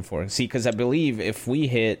PlayStation 4. See, because I believe if we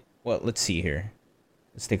hit, let's see here.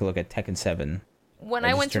 Let's take a look at Tekken 7. When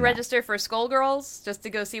I went to register for Skullgirls, just to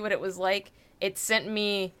go see what it was like, it sent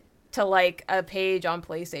me to like a page on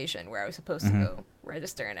PlayStation where I was supposed to go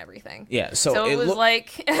register and everything. Yeah, so it was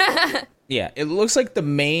like yeah, it looks like the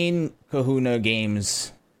main Kahuna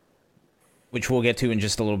games, which we'll get to in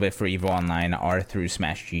just a little bit for EVO Online, are through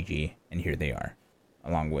Smash GG, and here they are,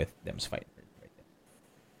 along with Them's Fight right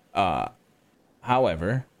there.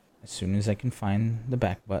 However, as soon as I can find the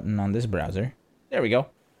back button on this browser, there we go.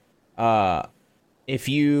 If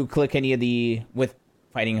you click any of the, with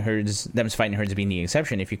Fighting Herds, Them's Fighting Herds being the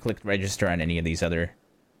exception, if you click register on any of these other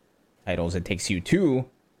titles, it takes you to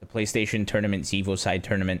the PlayStation Tournament Evo Side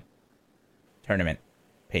Tournament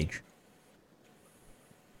page.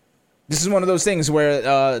 This is one of those things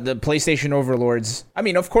where the PlayStation overlords, I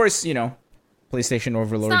mean, of course, PlayStation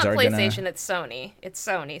overlords are gonna... It's not PlayStation, it's Sony. It's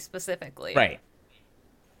Sony specifically. Right.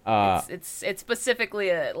 It's specifically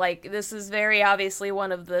this is very obviously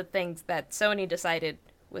one of the things that Sony decided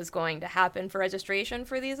was going to happen for registration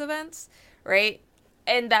for these events, right?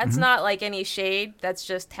 And that's not like any shade. That's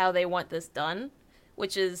just how they want this done,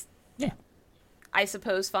 which is, I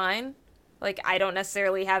suppose, fine. Like, I don't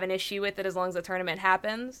necessarily have an issue with it as long as the tournament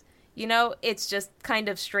happens. It's just kind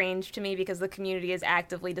of strange to me because the community has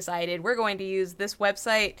actively decided we're going to use this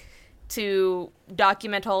website to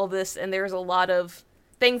document all of this, and there's a lot of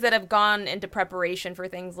things that have gone into preparation for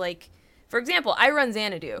things like, for example, I run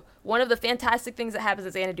Xanadu. One of the fantastic things that happens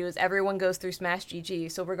at Xanadu is everyone goes through Smash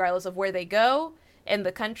GG. So regardless of where they go in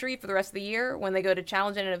the country for the rest of the year, when they go to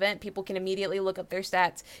challenge in an event, people can immediately look up their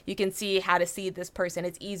stats. You can see how to seed this person.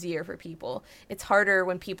 It's easier for people. It's harder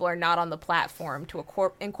when people are not on the platform to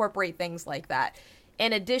incorporate things like that.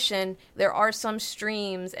 In addition, there are some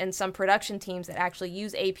streams and some production teams that actually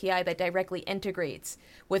use API that directly integrates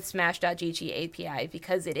with Smash.gg API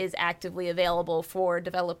because it is actively available for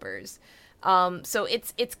developers. So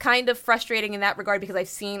it's kind of frustrating in that regard because I've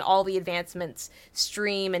seen all the advancements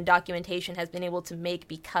stream and documentation has been able to make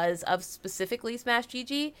because of specifically Smash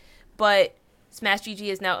GG, but Smash GG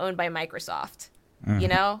is now owned by Microsoft,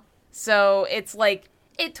 So it's like,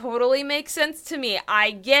 it totally makes sense to me. I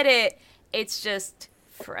get it. It's just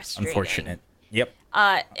frustrating. Unfortunate. Yep.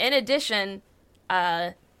 In addition,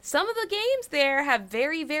 some of the games there have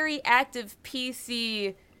very, very active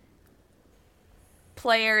PC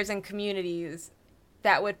players and communities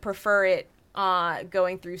that would prefer it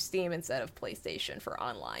going through Steam instead of PlayStation for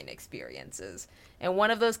online experiences. And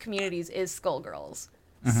one of those communities is Skullgirls.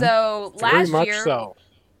 So last year,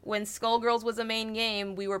 when Skullgirls was a main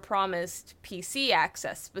game, we were promised PC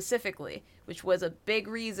access specifically, which was a big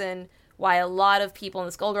reason why a lot of people in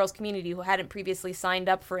the Skullgirls community who hadn't previously signed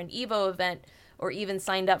up for an EVO event or even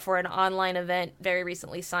signed up for an online event very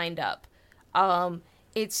recently signed up.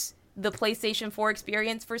 It's the PlayStation 4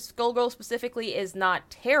 experience for Skullgirls specifically is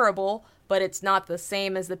not terrible, but it's not the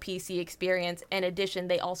same as the PC experience. In addition,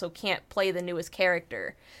 they also can't play the newest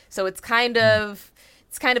character. So it's kind of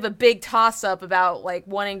a big toss-up about like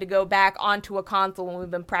wanting to go back onto a console when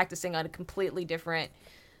we've been practicing on a completely different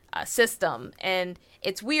system. And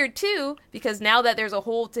it's weird too because now that there's a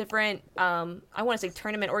whole different I want to say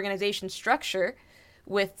tournament organization structure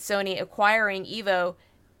with Sony acquiring EVO,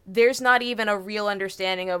 there's not even a real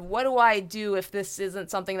understanding of what do I do if this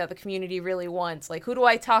isn't something that the community really wants. Like, who do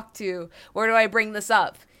I talk to? Where do I bring this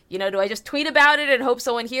up? Do I just tweet about it and hope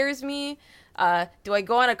someone hears me? Do I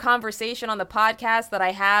go on a conversation on the podcast that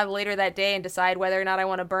I have later that day and decide whether or not I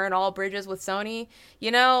want to burn all bridges with Sony?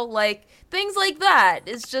 You know, like things like that.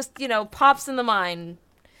 It's just, pops in the mind.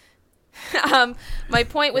 My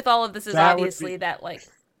point with all of this is obviously that like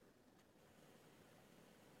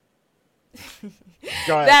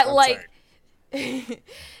Go ahead.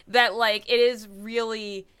 that like it is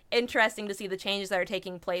really interesting to see the changes that are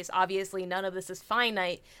taking place. Obviously, none of this is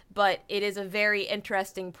finite, but it is a very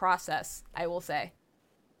interesting process, I will say.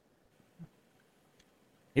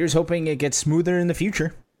 Here's hoping it gets smoother in the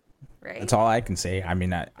future. Right. That's all I can say. I mean,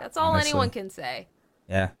 that's all honestly, anyone can say.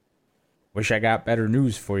 Yeah. Wish I got better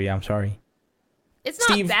news for you. I'm sorry. It's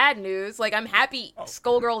not Steve. bad news. Like, I'm happy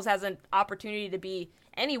Skullgirls has an opportunity to be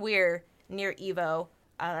anywhere near EVO.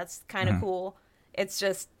 That's kind of cool. It's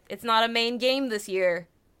just, it's not a main game this year.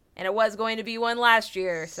 And it was going to be one last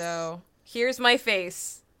year, so here's my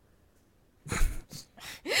face.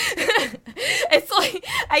 It's like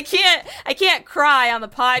I can't cry on the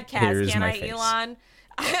podcast, can I, face. Elon?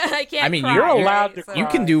 I can't. I mean, cry, you're allowed to so. You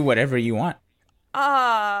can do whatever you want.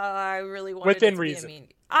 I really wanted Within it to reason. Be,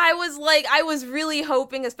 I was really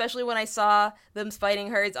hoping, especially when I saw them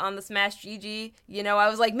Fighting Herds on the Smash GG. I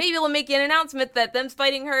was like, maybe they'll make an announcement that them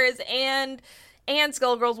Fighting Herds and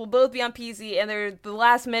Skullgirls will both be on PC, and they're the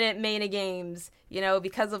last minute main games,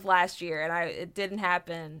 because of last year, and it didn't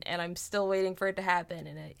happen, and I'm still waiting for it to happen,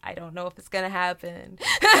 and I don't know if it's gonna happen.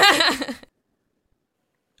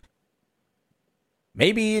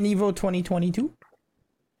 Maybe in EVO 2022.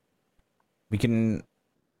 We can.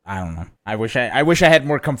 I don't know. I wish I had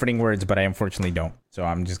more comforting words, but I unfortunately don't. So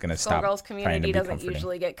I'm just gonna stop. Skullgirls trying to community be doesn't comforting.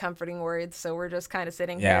 usually get comforting words, so we're just kind of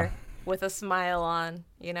sitting Yeah. here with a smile on,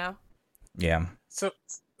 Yeah. So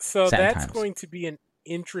Sad that's times. going to be an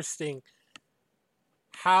interesting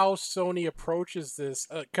how Sony approaches this,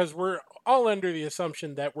 because we're all under the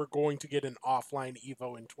assumption that we're going to get an offline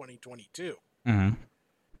EVO in 2022. Mm-hmm.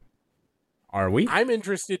 Are we? I'm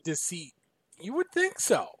interested to see. You would think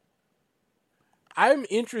so. I'm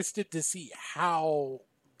interested to see how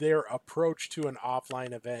their approach to an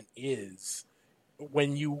offline event is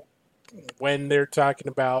when they're talking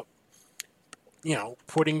about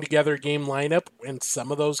putting together a game lineup, and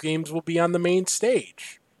some of those games will be on the main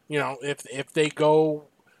stage. If they go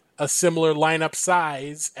a similar lineup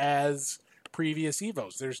size as previous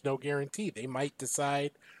EVOs, there's no guarantee. They might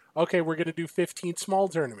decide, okay, we're going to do 15 small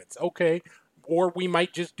tournaments. Okay. Or we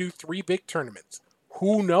might just do 3 big tournaments.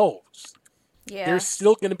 Who knows? Yeah. There's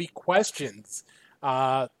still going to be questions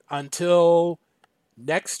until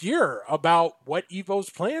next year about what EVO's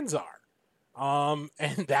plans are.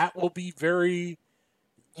 And that will be very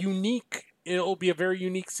unique. It'll be a very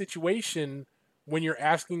unique situation when you're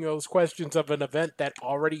asking those questions of an event that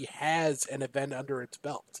already has an event under its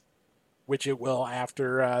belt, which it will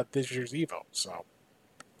after this year's EVO. So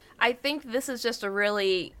I think this is just a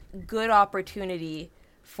really good opportunity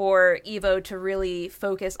for EVO to really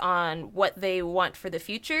focus on what they want for the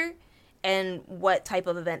future and what type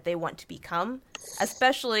of event they want to become,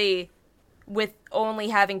 especially with only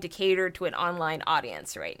having to cater to an online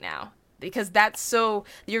audience right now. Because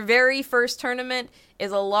your very first tournament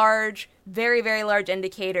is a large, very, very large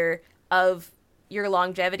indicator of your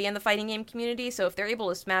longevity in the fighting game community. So if they're able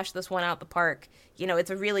to smash this one out the park, it's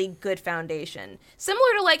a really good foundation. Similar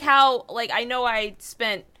to how I know I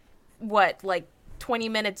spent 20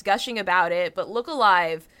 minutes gushing about it, but Look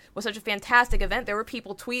Alive was such a fantastic event. There were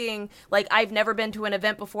people tweeting I've never been to an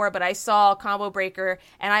event before, but I saw Combo Breaker,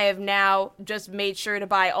 and I have now just made sure to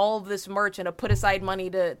buy all of this merch and to put aside money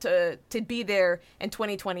to be there in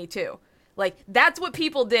 2022. That's what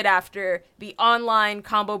people did after the online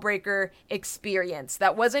Combo Breaker experience.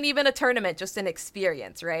 That wasn't even a tournament, just an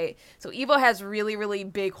experience, right? So EVO has really, really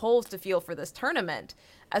big holes to fill for this tournament,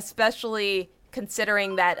 especially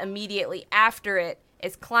considering that immediately after it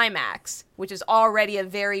is Climax, which is already a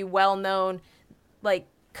very well-known,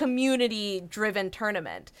 community-driven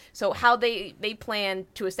tournament. So how they plan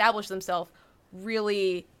to establish themselves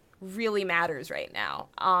really, really matters right now.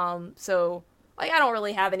 So I don't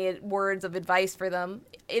really have any words of advice for them.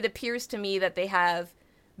 It appears to me that they have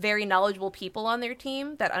very knowledgeable people on their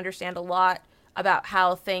team that understand a lot about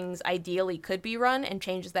how things ideally could be run and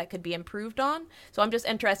changes that could be improved on. So I'm just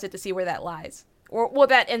interested to see where that lies, or what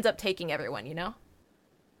that ends up taking everyone,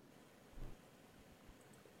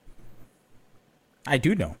 I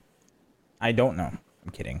do know. I don't know.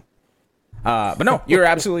 I'm kidding. But no, you're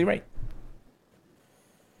absolutely right.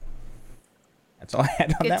 That's all I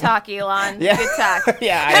had on Good that talk, Elon. Yeah. Good talk.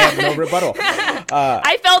 Yeah, I have no rebuttal.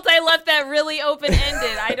 I felt I left that really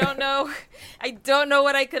open-ended. I don't know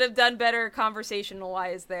what I could have done better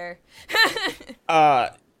conversational-wise there.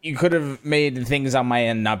 you could have made things on my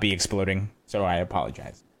end not be exploding, so I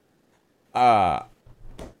apologize.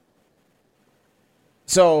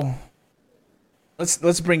 So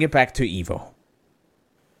let's bring it back to Evo,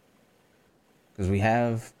 because we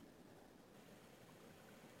have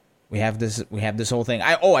this whole thing.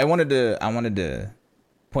 I wanted to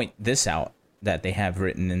point this out that they have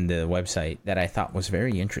written in the website that I thought was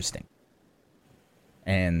very interesting.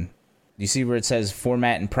 And you see where it says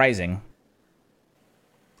format and pricing.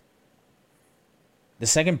 The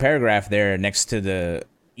second paragraph there next to the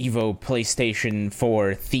Evo PlayStation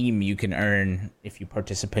 4 theme you can earn if you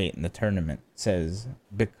participate in the tournament says,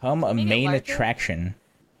 become a main attraction.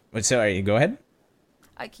 Wait, sorry, go ahead.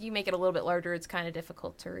 Can you make it a little bit larger? It's kind of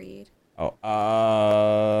difficult to read.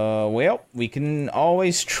 Well, we can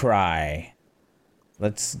always try.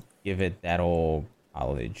 Let's give it that old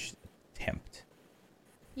college attempt.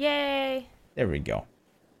 Yay! There we go.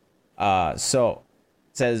 So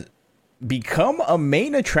it says, become a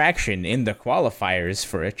main attraction in the qualifiers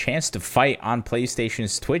for a chance to fight on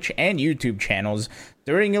PlayStation's Twitch and YouTube channels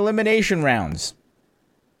during elimination rounds.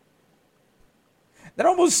 That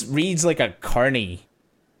almost reads like a Carney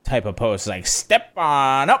type of post, like, step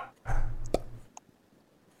on up,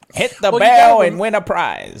 hit the bell, and win a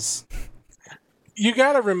prize. You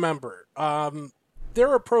gotta remember,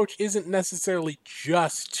 their approach isn't necessarily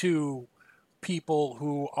just to people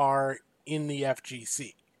who are in the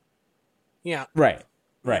FGC. Yeah. Right.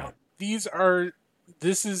 You know,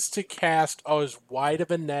 this is to cast as wide of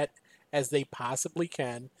a net as they possibly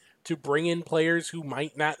can to bring in players who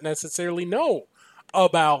might not necessarily know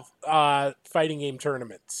about fighting game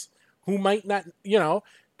tournaments, who might not,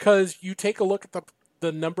 because you take a look at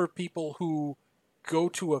the number of people who go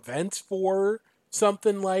to events for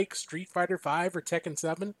something like Street Fighter V or Tekken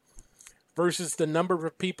 7 versus the number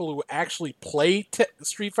of people who actually play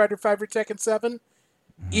Street Fighter V or Tekken 7,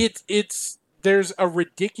 there's a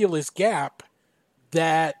ridiculous gap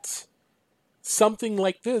that something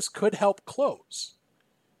like this could help close.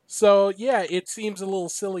 So yeah, it seems a little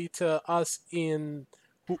silly to us who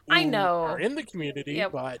I know are in the community,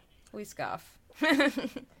 but we scoff.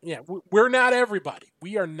 Yeah, we're not everybody.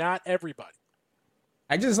 We are not everybody.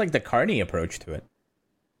 I just like the Carney approach to it.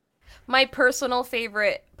 My personal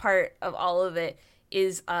favorite part of all of it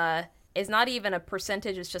is not even a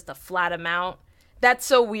percentage, it's just a flat amount. That's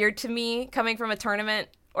so weird to me, coming from a tournament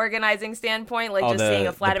organizing standpoint, like seeing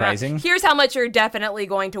a flat amount. Here's how much you're definitely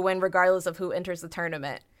going to win regardless of who enters the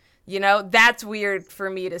tournament. That's weird for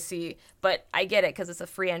me to see, but I get it because it's a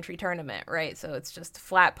free entry tournament, right? So it's just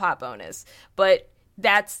flat pot bonus. But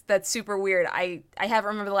that's super weird. I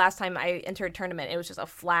remember the last time I entered a tournament, it was just a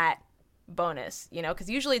flat bonus, because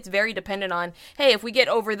usually it's very dependent on, hey, if we get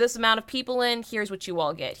over this amount of people in, here's what you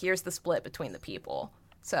all get. Here's the split between the people.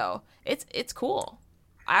 So it's cool.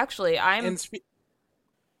 Actually, I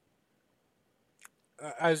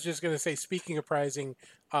was just going to say, speaking of pricing,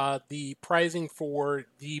 the pricing for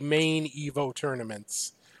the main EVO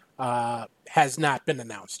tournaments has not been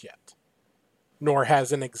announced yet, nor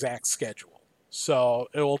has an exact schedule. So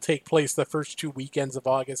it will take place the first 2 weekends of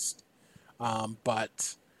August.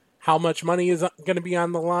 But how much money is going to be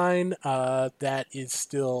on the line, that is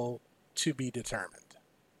still to be determined.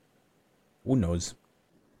 Who knows?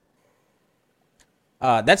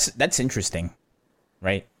 That's interesting,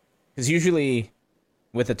 right? Because usually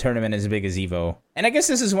with a tournament as big as EVO, and I guess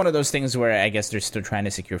this is one of those things where I guess they're still trying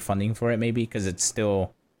to secure funding for it, maybe, because it's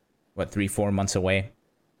still, 3-4 months away.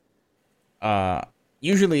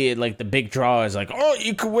 Usually, like, the big draw is like, oh,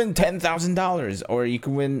 you could win $10,000, or you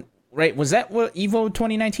could win, right? Was that what EVO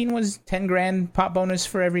 2019 was? 10 grand pot bonus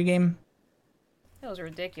for every game? It was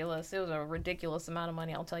ridiculous. It was a ridiculous amount of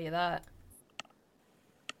money, I'll tell you that.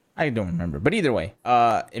 I don't remember. But either way,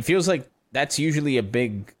 it feels like that's usually a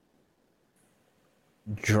big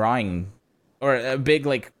drawing, or a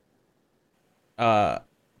big,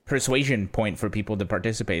 persuasion point for people to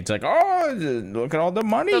participate. It's like, oh, look at all the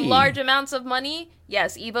money. The large amounts of money?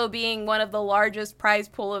 Yes, EVO being one of the largest prize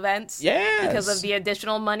pool events. Yes. Because of the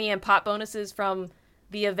additional money and pot bonuses from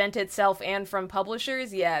the event itself and from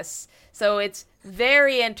publishers, yes. So it's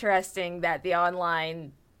very interesting that the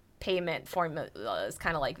online payment formula is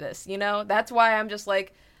kind of like this, That's why I'm just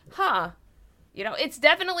like, it's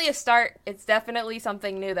definitely a start. It's definitely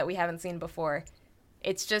something new that we haven't seen before.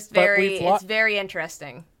 It's just it's very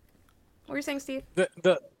interesting. What were you saying, Steve?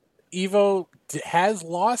 The EVO has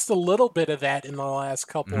lost a little bit of that in the last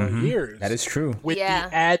couple of years. That is true. With the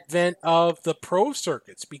advent of the pro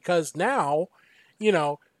circuits, because now,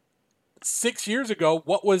 6 years ago,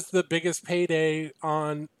 what was the biggest payday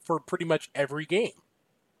for pretty much every game?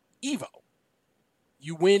 EVO.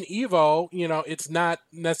 You win Evo, it's not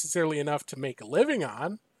necessarily enough to make a living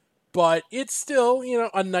on, but it's still,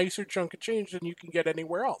 a nicer chunk of change than you can get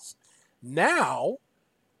anywhere else. Now,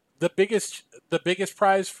 the biggest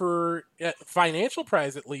prize for financial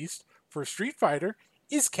prize, at least for Street Fighter,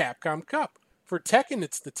 is Capcom Cup. For Tekken,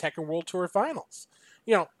 it's the Tekken World Tour Finals.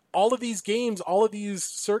 All of these games, all of these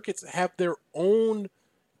circuits have their own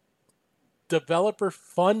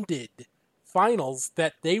developer-funded finals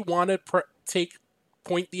that they want to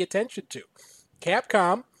point the attention to.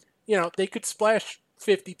 Capcom, they could splash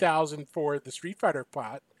 $50,000 for the Street Fighter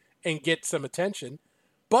pot and get some attention,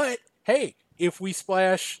 but hey, if we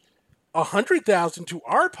splash $100,000 to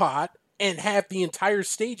our pot and have the entire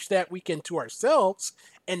stage that weekend to ourselves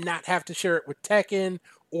and not have to share it with Tekken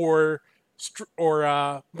or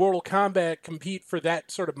Mortal Kombat compete for that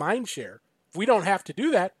sort of mind share, if we don't have to do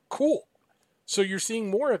that, cool. So you're seeing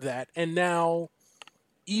more of that, and now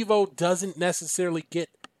Evo doesn't necessarily get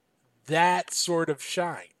that sort of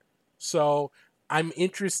shine. So I'm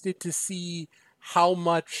interested to see how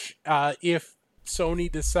much, if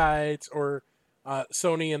Sony decides, or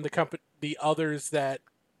Sony and the others that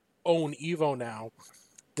own Evo now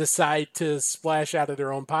decide to splash out of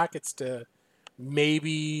their own pockets to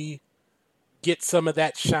maybe get some of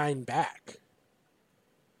that shine back.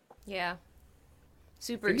 Yeah.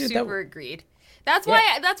 Super agreed. That's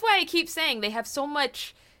why I keep saying they have so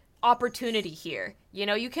much opportunity here.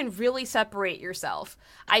 You can really separate yourself.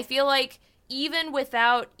 I feel like even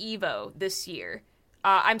without Evo this year,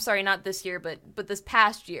 I'm sorry, not this year, but this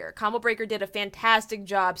past year, Combo Breaker did a fantastic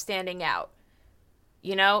job standing out.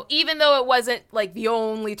 Even though it wasn't like the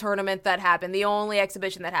only tournament that happened, the only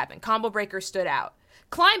exhibition that happened, Combo Breaker stood out.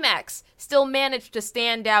 Climax still managed to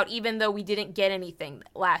stand out even though we didn't get anything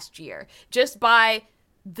last year, just by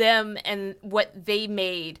them and what they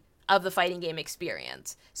made of the fighting game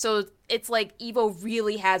experience. So it's like Evo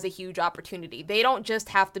really has a huge opportunity. They don't just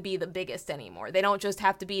have to be the biggest anymore. They don't just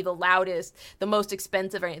have to be the loudest, the most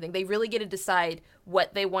expensive or anything. They really get to decide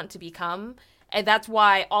what they want to become. And that's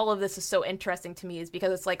why all of this is so interesting to me, is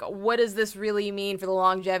because it's like, what does this really mean for the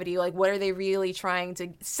longevity? Like, what are they really trying to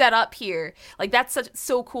set up here? Like, that's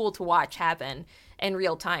so cool to watch happen in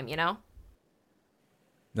real time,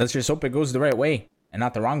 Let's just hope it goes the right way and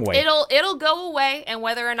not the wrong way. It'll go away, and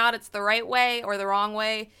whether or not it's the right way or the wrong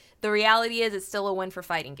way, the reality is it's still a win for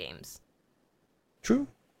fighting games. True.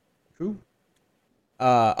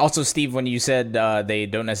 Also, Steve, when you said they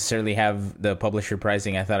don't necessarily have the publisher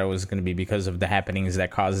pricing, I thought it was going to be because of the happenings that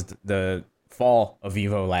caused the fall of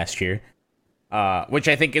Evo last year, which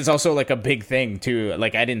I think is also like a big thing too.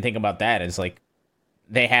 Like, I didn't think about that. It's like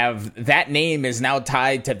they have that name is now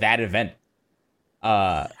tied to that event.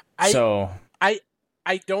 I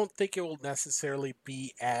don't think it will necessarily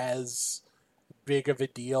be as big of a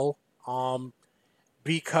deal,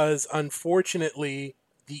 because unfortunately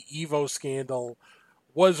the Evo scandal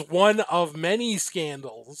was one of many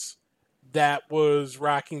scandals that was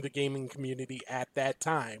rocking the gaming community at that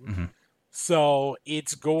time. Mm-hmm. So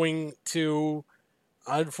it's going to,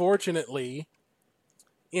 unfortunately,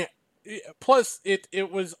 plus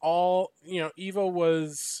it was all, Evo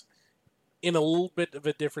was in a little bit of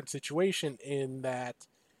a different situation in that,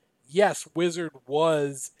 yes, Wizard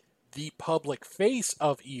was the public face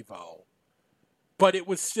of Evo, but it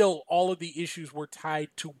was still, all of the issues were tied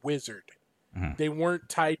to Wizard. Mm-hmm. They weren't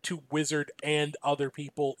tied to Wizard and other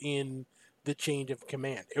people in the chain of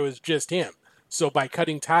command. It was just him. So by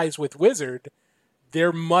cutting ties with Wizard,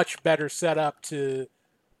 they're much better set up to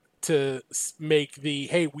make the,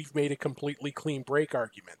 hey, we've made a completely clean break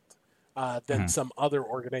argument than some other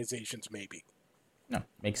organizations maybe. No,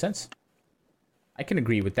 makes sense. I can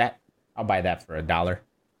agree with that. I'll buy that for $1.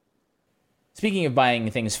 Speaking of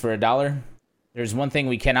buying things for $1, there's one thing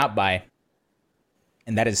we cannot buy,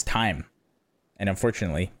 and that is time. And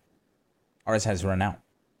unfortunately, ours has run out.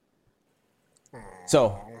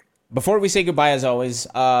 So, before we say goodbye, as always,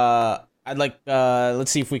 I'd like, let's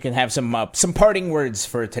see if we can have some parting words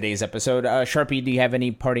for today's episode. Sharpie, do you have any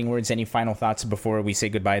parting words, any final thoughts before we say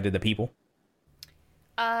goodbye to the people?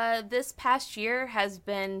 This past year has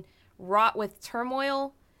been wrought with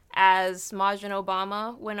turmoil as Majin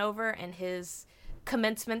Obama went over in his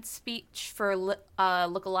commencement speech for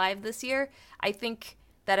Look Alive this year. I think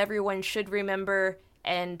that everyone should remember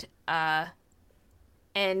and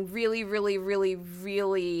really, really, really,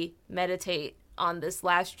 really meditate on this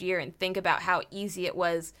last year and think about how easy it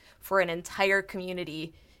was for an entire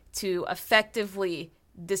community to effectively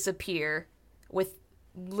disappear with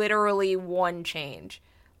literally one change.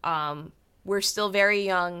 We're still very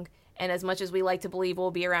young, and as much as we like to believe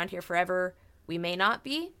we'll be around here forever, we may not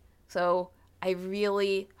be. So I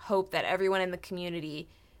really hope that everyone in the community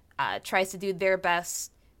tries to do their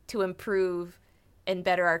best to improve and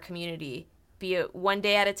better our community, be it one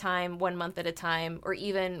day at a time, 1 month at a time, or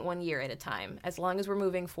even 1 year at a time, as long as we're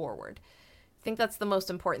moving forward. I think that's the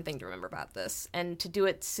most important thing to remember about this, and to do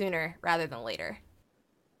it sooner rather than later.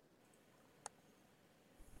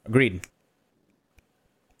 Agreed.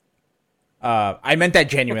 I meant that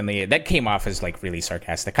genuinely. That came off as like really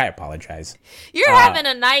sarcastic. I apologize. You're having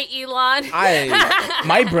a night, Elon.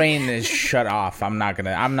 My brain is shut off. I'm not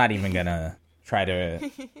even gonna try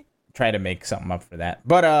to make something up for that.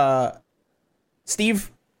 But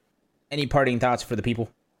Steve, any parting thoughts for the people?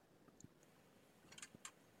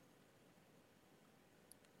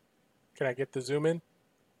 Can I get the zoom in?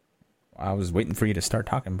 I was waiting for you to start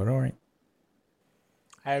talking, but all right.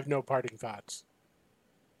 I have no parting thoughts.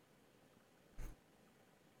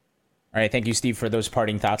 All right, thank you, Steve, for those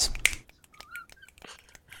parting thoughts.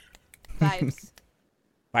 Vibes.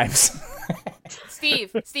 Vibes.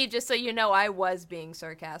 Steve, just so you know, I was being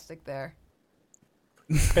sarcastic there.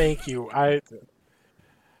 Thank you. I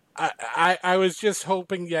was just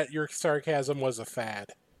hoping that your sarcasm was a fad.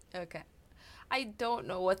 Okay. I don't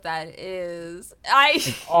know what that is.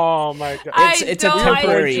 Oh my god! It's a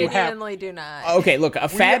temporary. I genuinely do not. Okay, look, a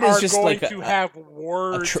fad is just like to have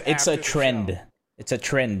words. It's a trend. It's a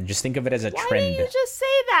trend. Just think of it as a trend. Why didn't you just say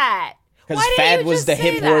that? Because fad was the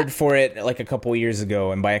hip word for it like a couple years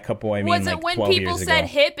ago, and by a couple I mean was like it when 12 people years said ago.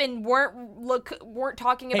 hip and weren't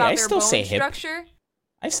talking about their bone structure?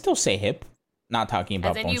 I still say hip, not talking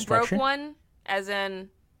about bone structure. As in you broke one? As in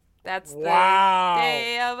that's the Wow.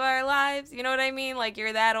 day of our lives? You know what I mean? Like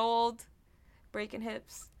you're that old, breaking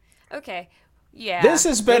hips. Okay, yeah. This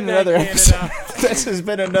has been Good night, another Canada. episode. This has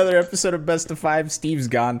been another episode of Best of Five. Steve's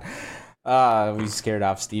gone. We scared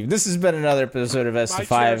off Steve. This has been another episode of Best My of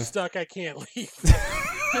Five. chair's stuck. I can't leave.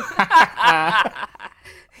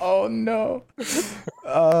 Oh no.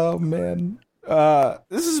 Oh man.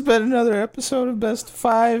 This has been another episode of Best of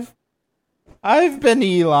Five. I've been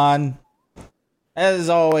Elon. As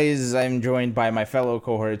always, I'm joined by my fellow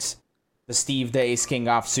cohorts, the Steve the Ace King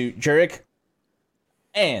offsuit Jurek,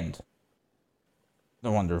 and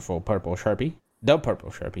the wonderful Purple Sharpie. The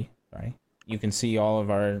Purple Sharpie, sorry. You can see all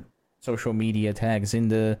of our social media tags in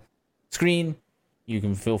the screen. You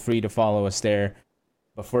can feel free to follow us there.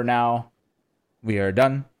 But for now, we are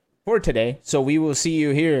done for today. So we will see you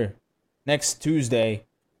here next Tuesday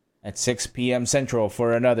at 6 p.m. Central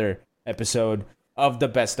for another episode of the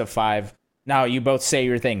Best of Five. Now you both say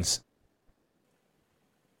your things.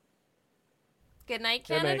 Good night,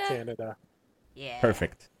 Good Canada. night, Canada. Yeah.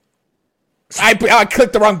 Perfect. I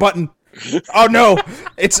clicked the wrong button. Oh no!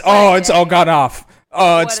 It's all gone off.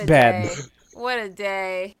 Oh, it's What a bad. day. What a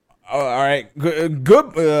day. All right. Good.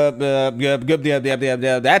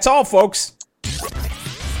 That's all, folks.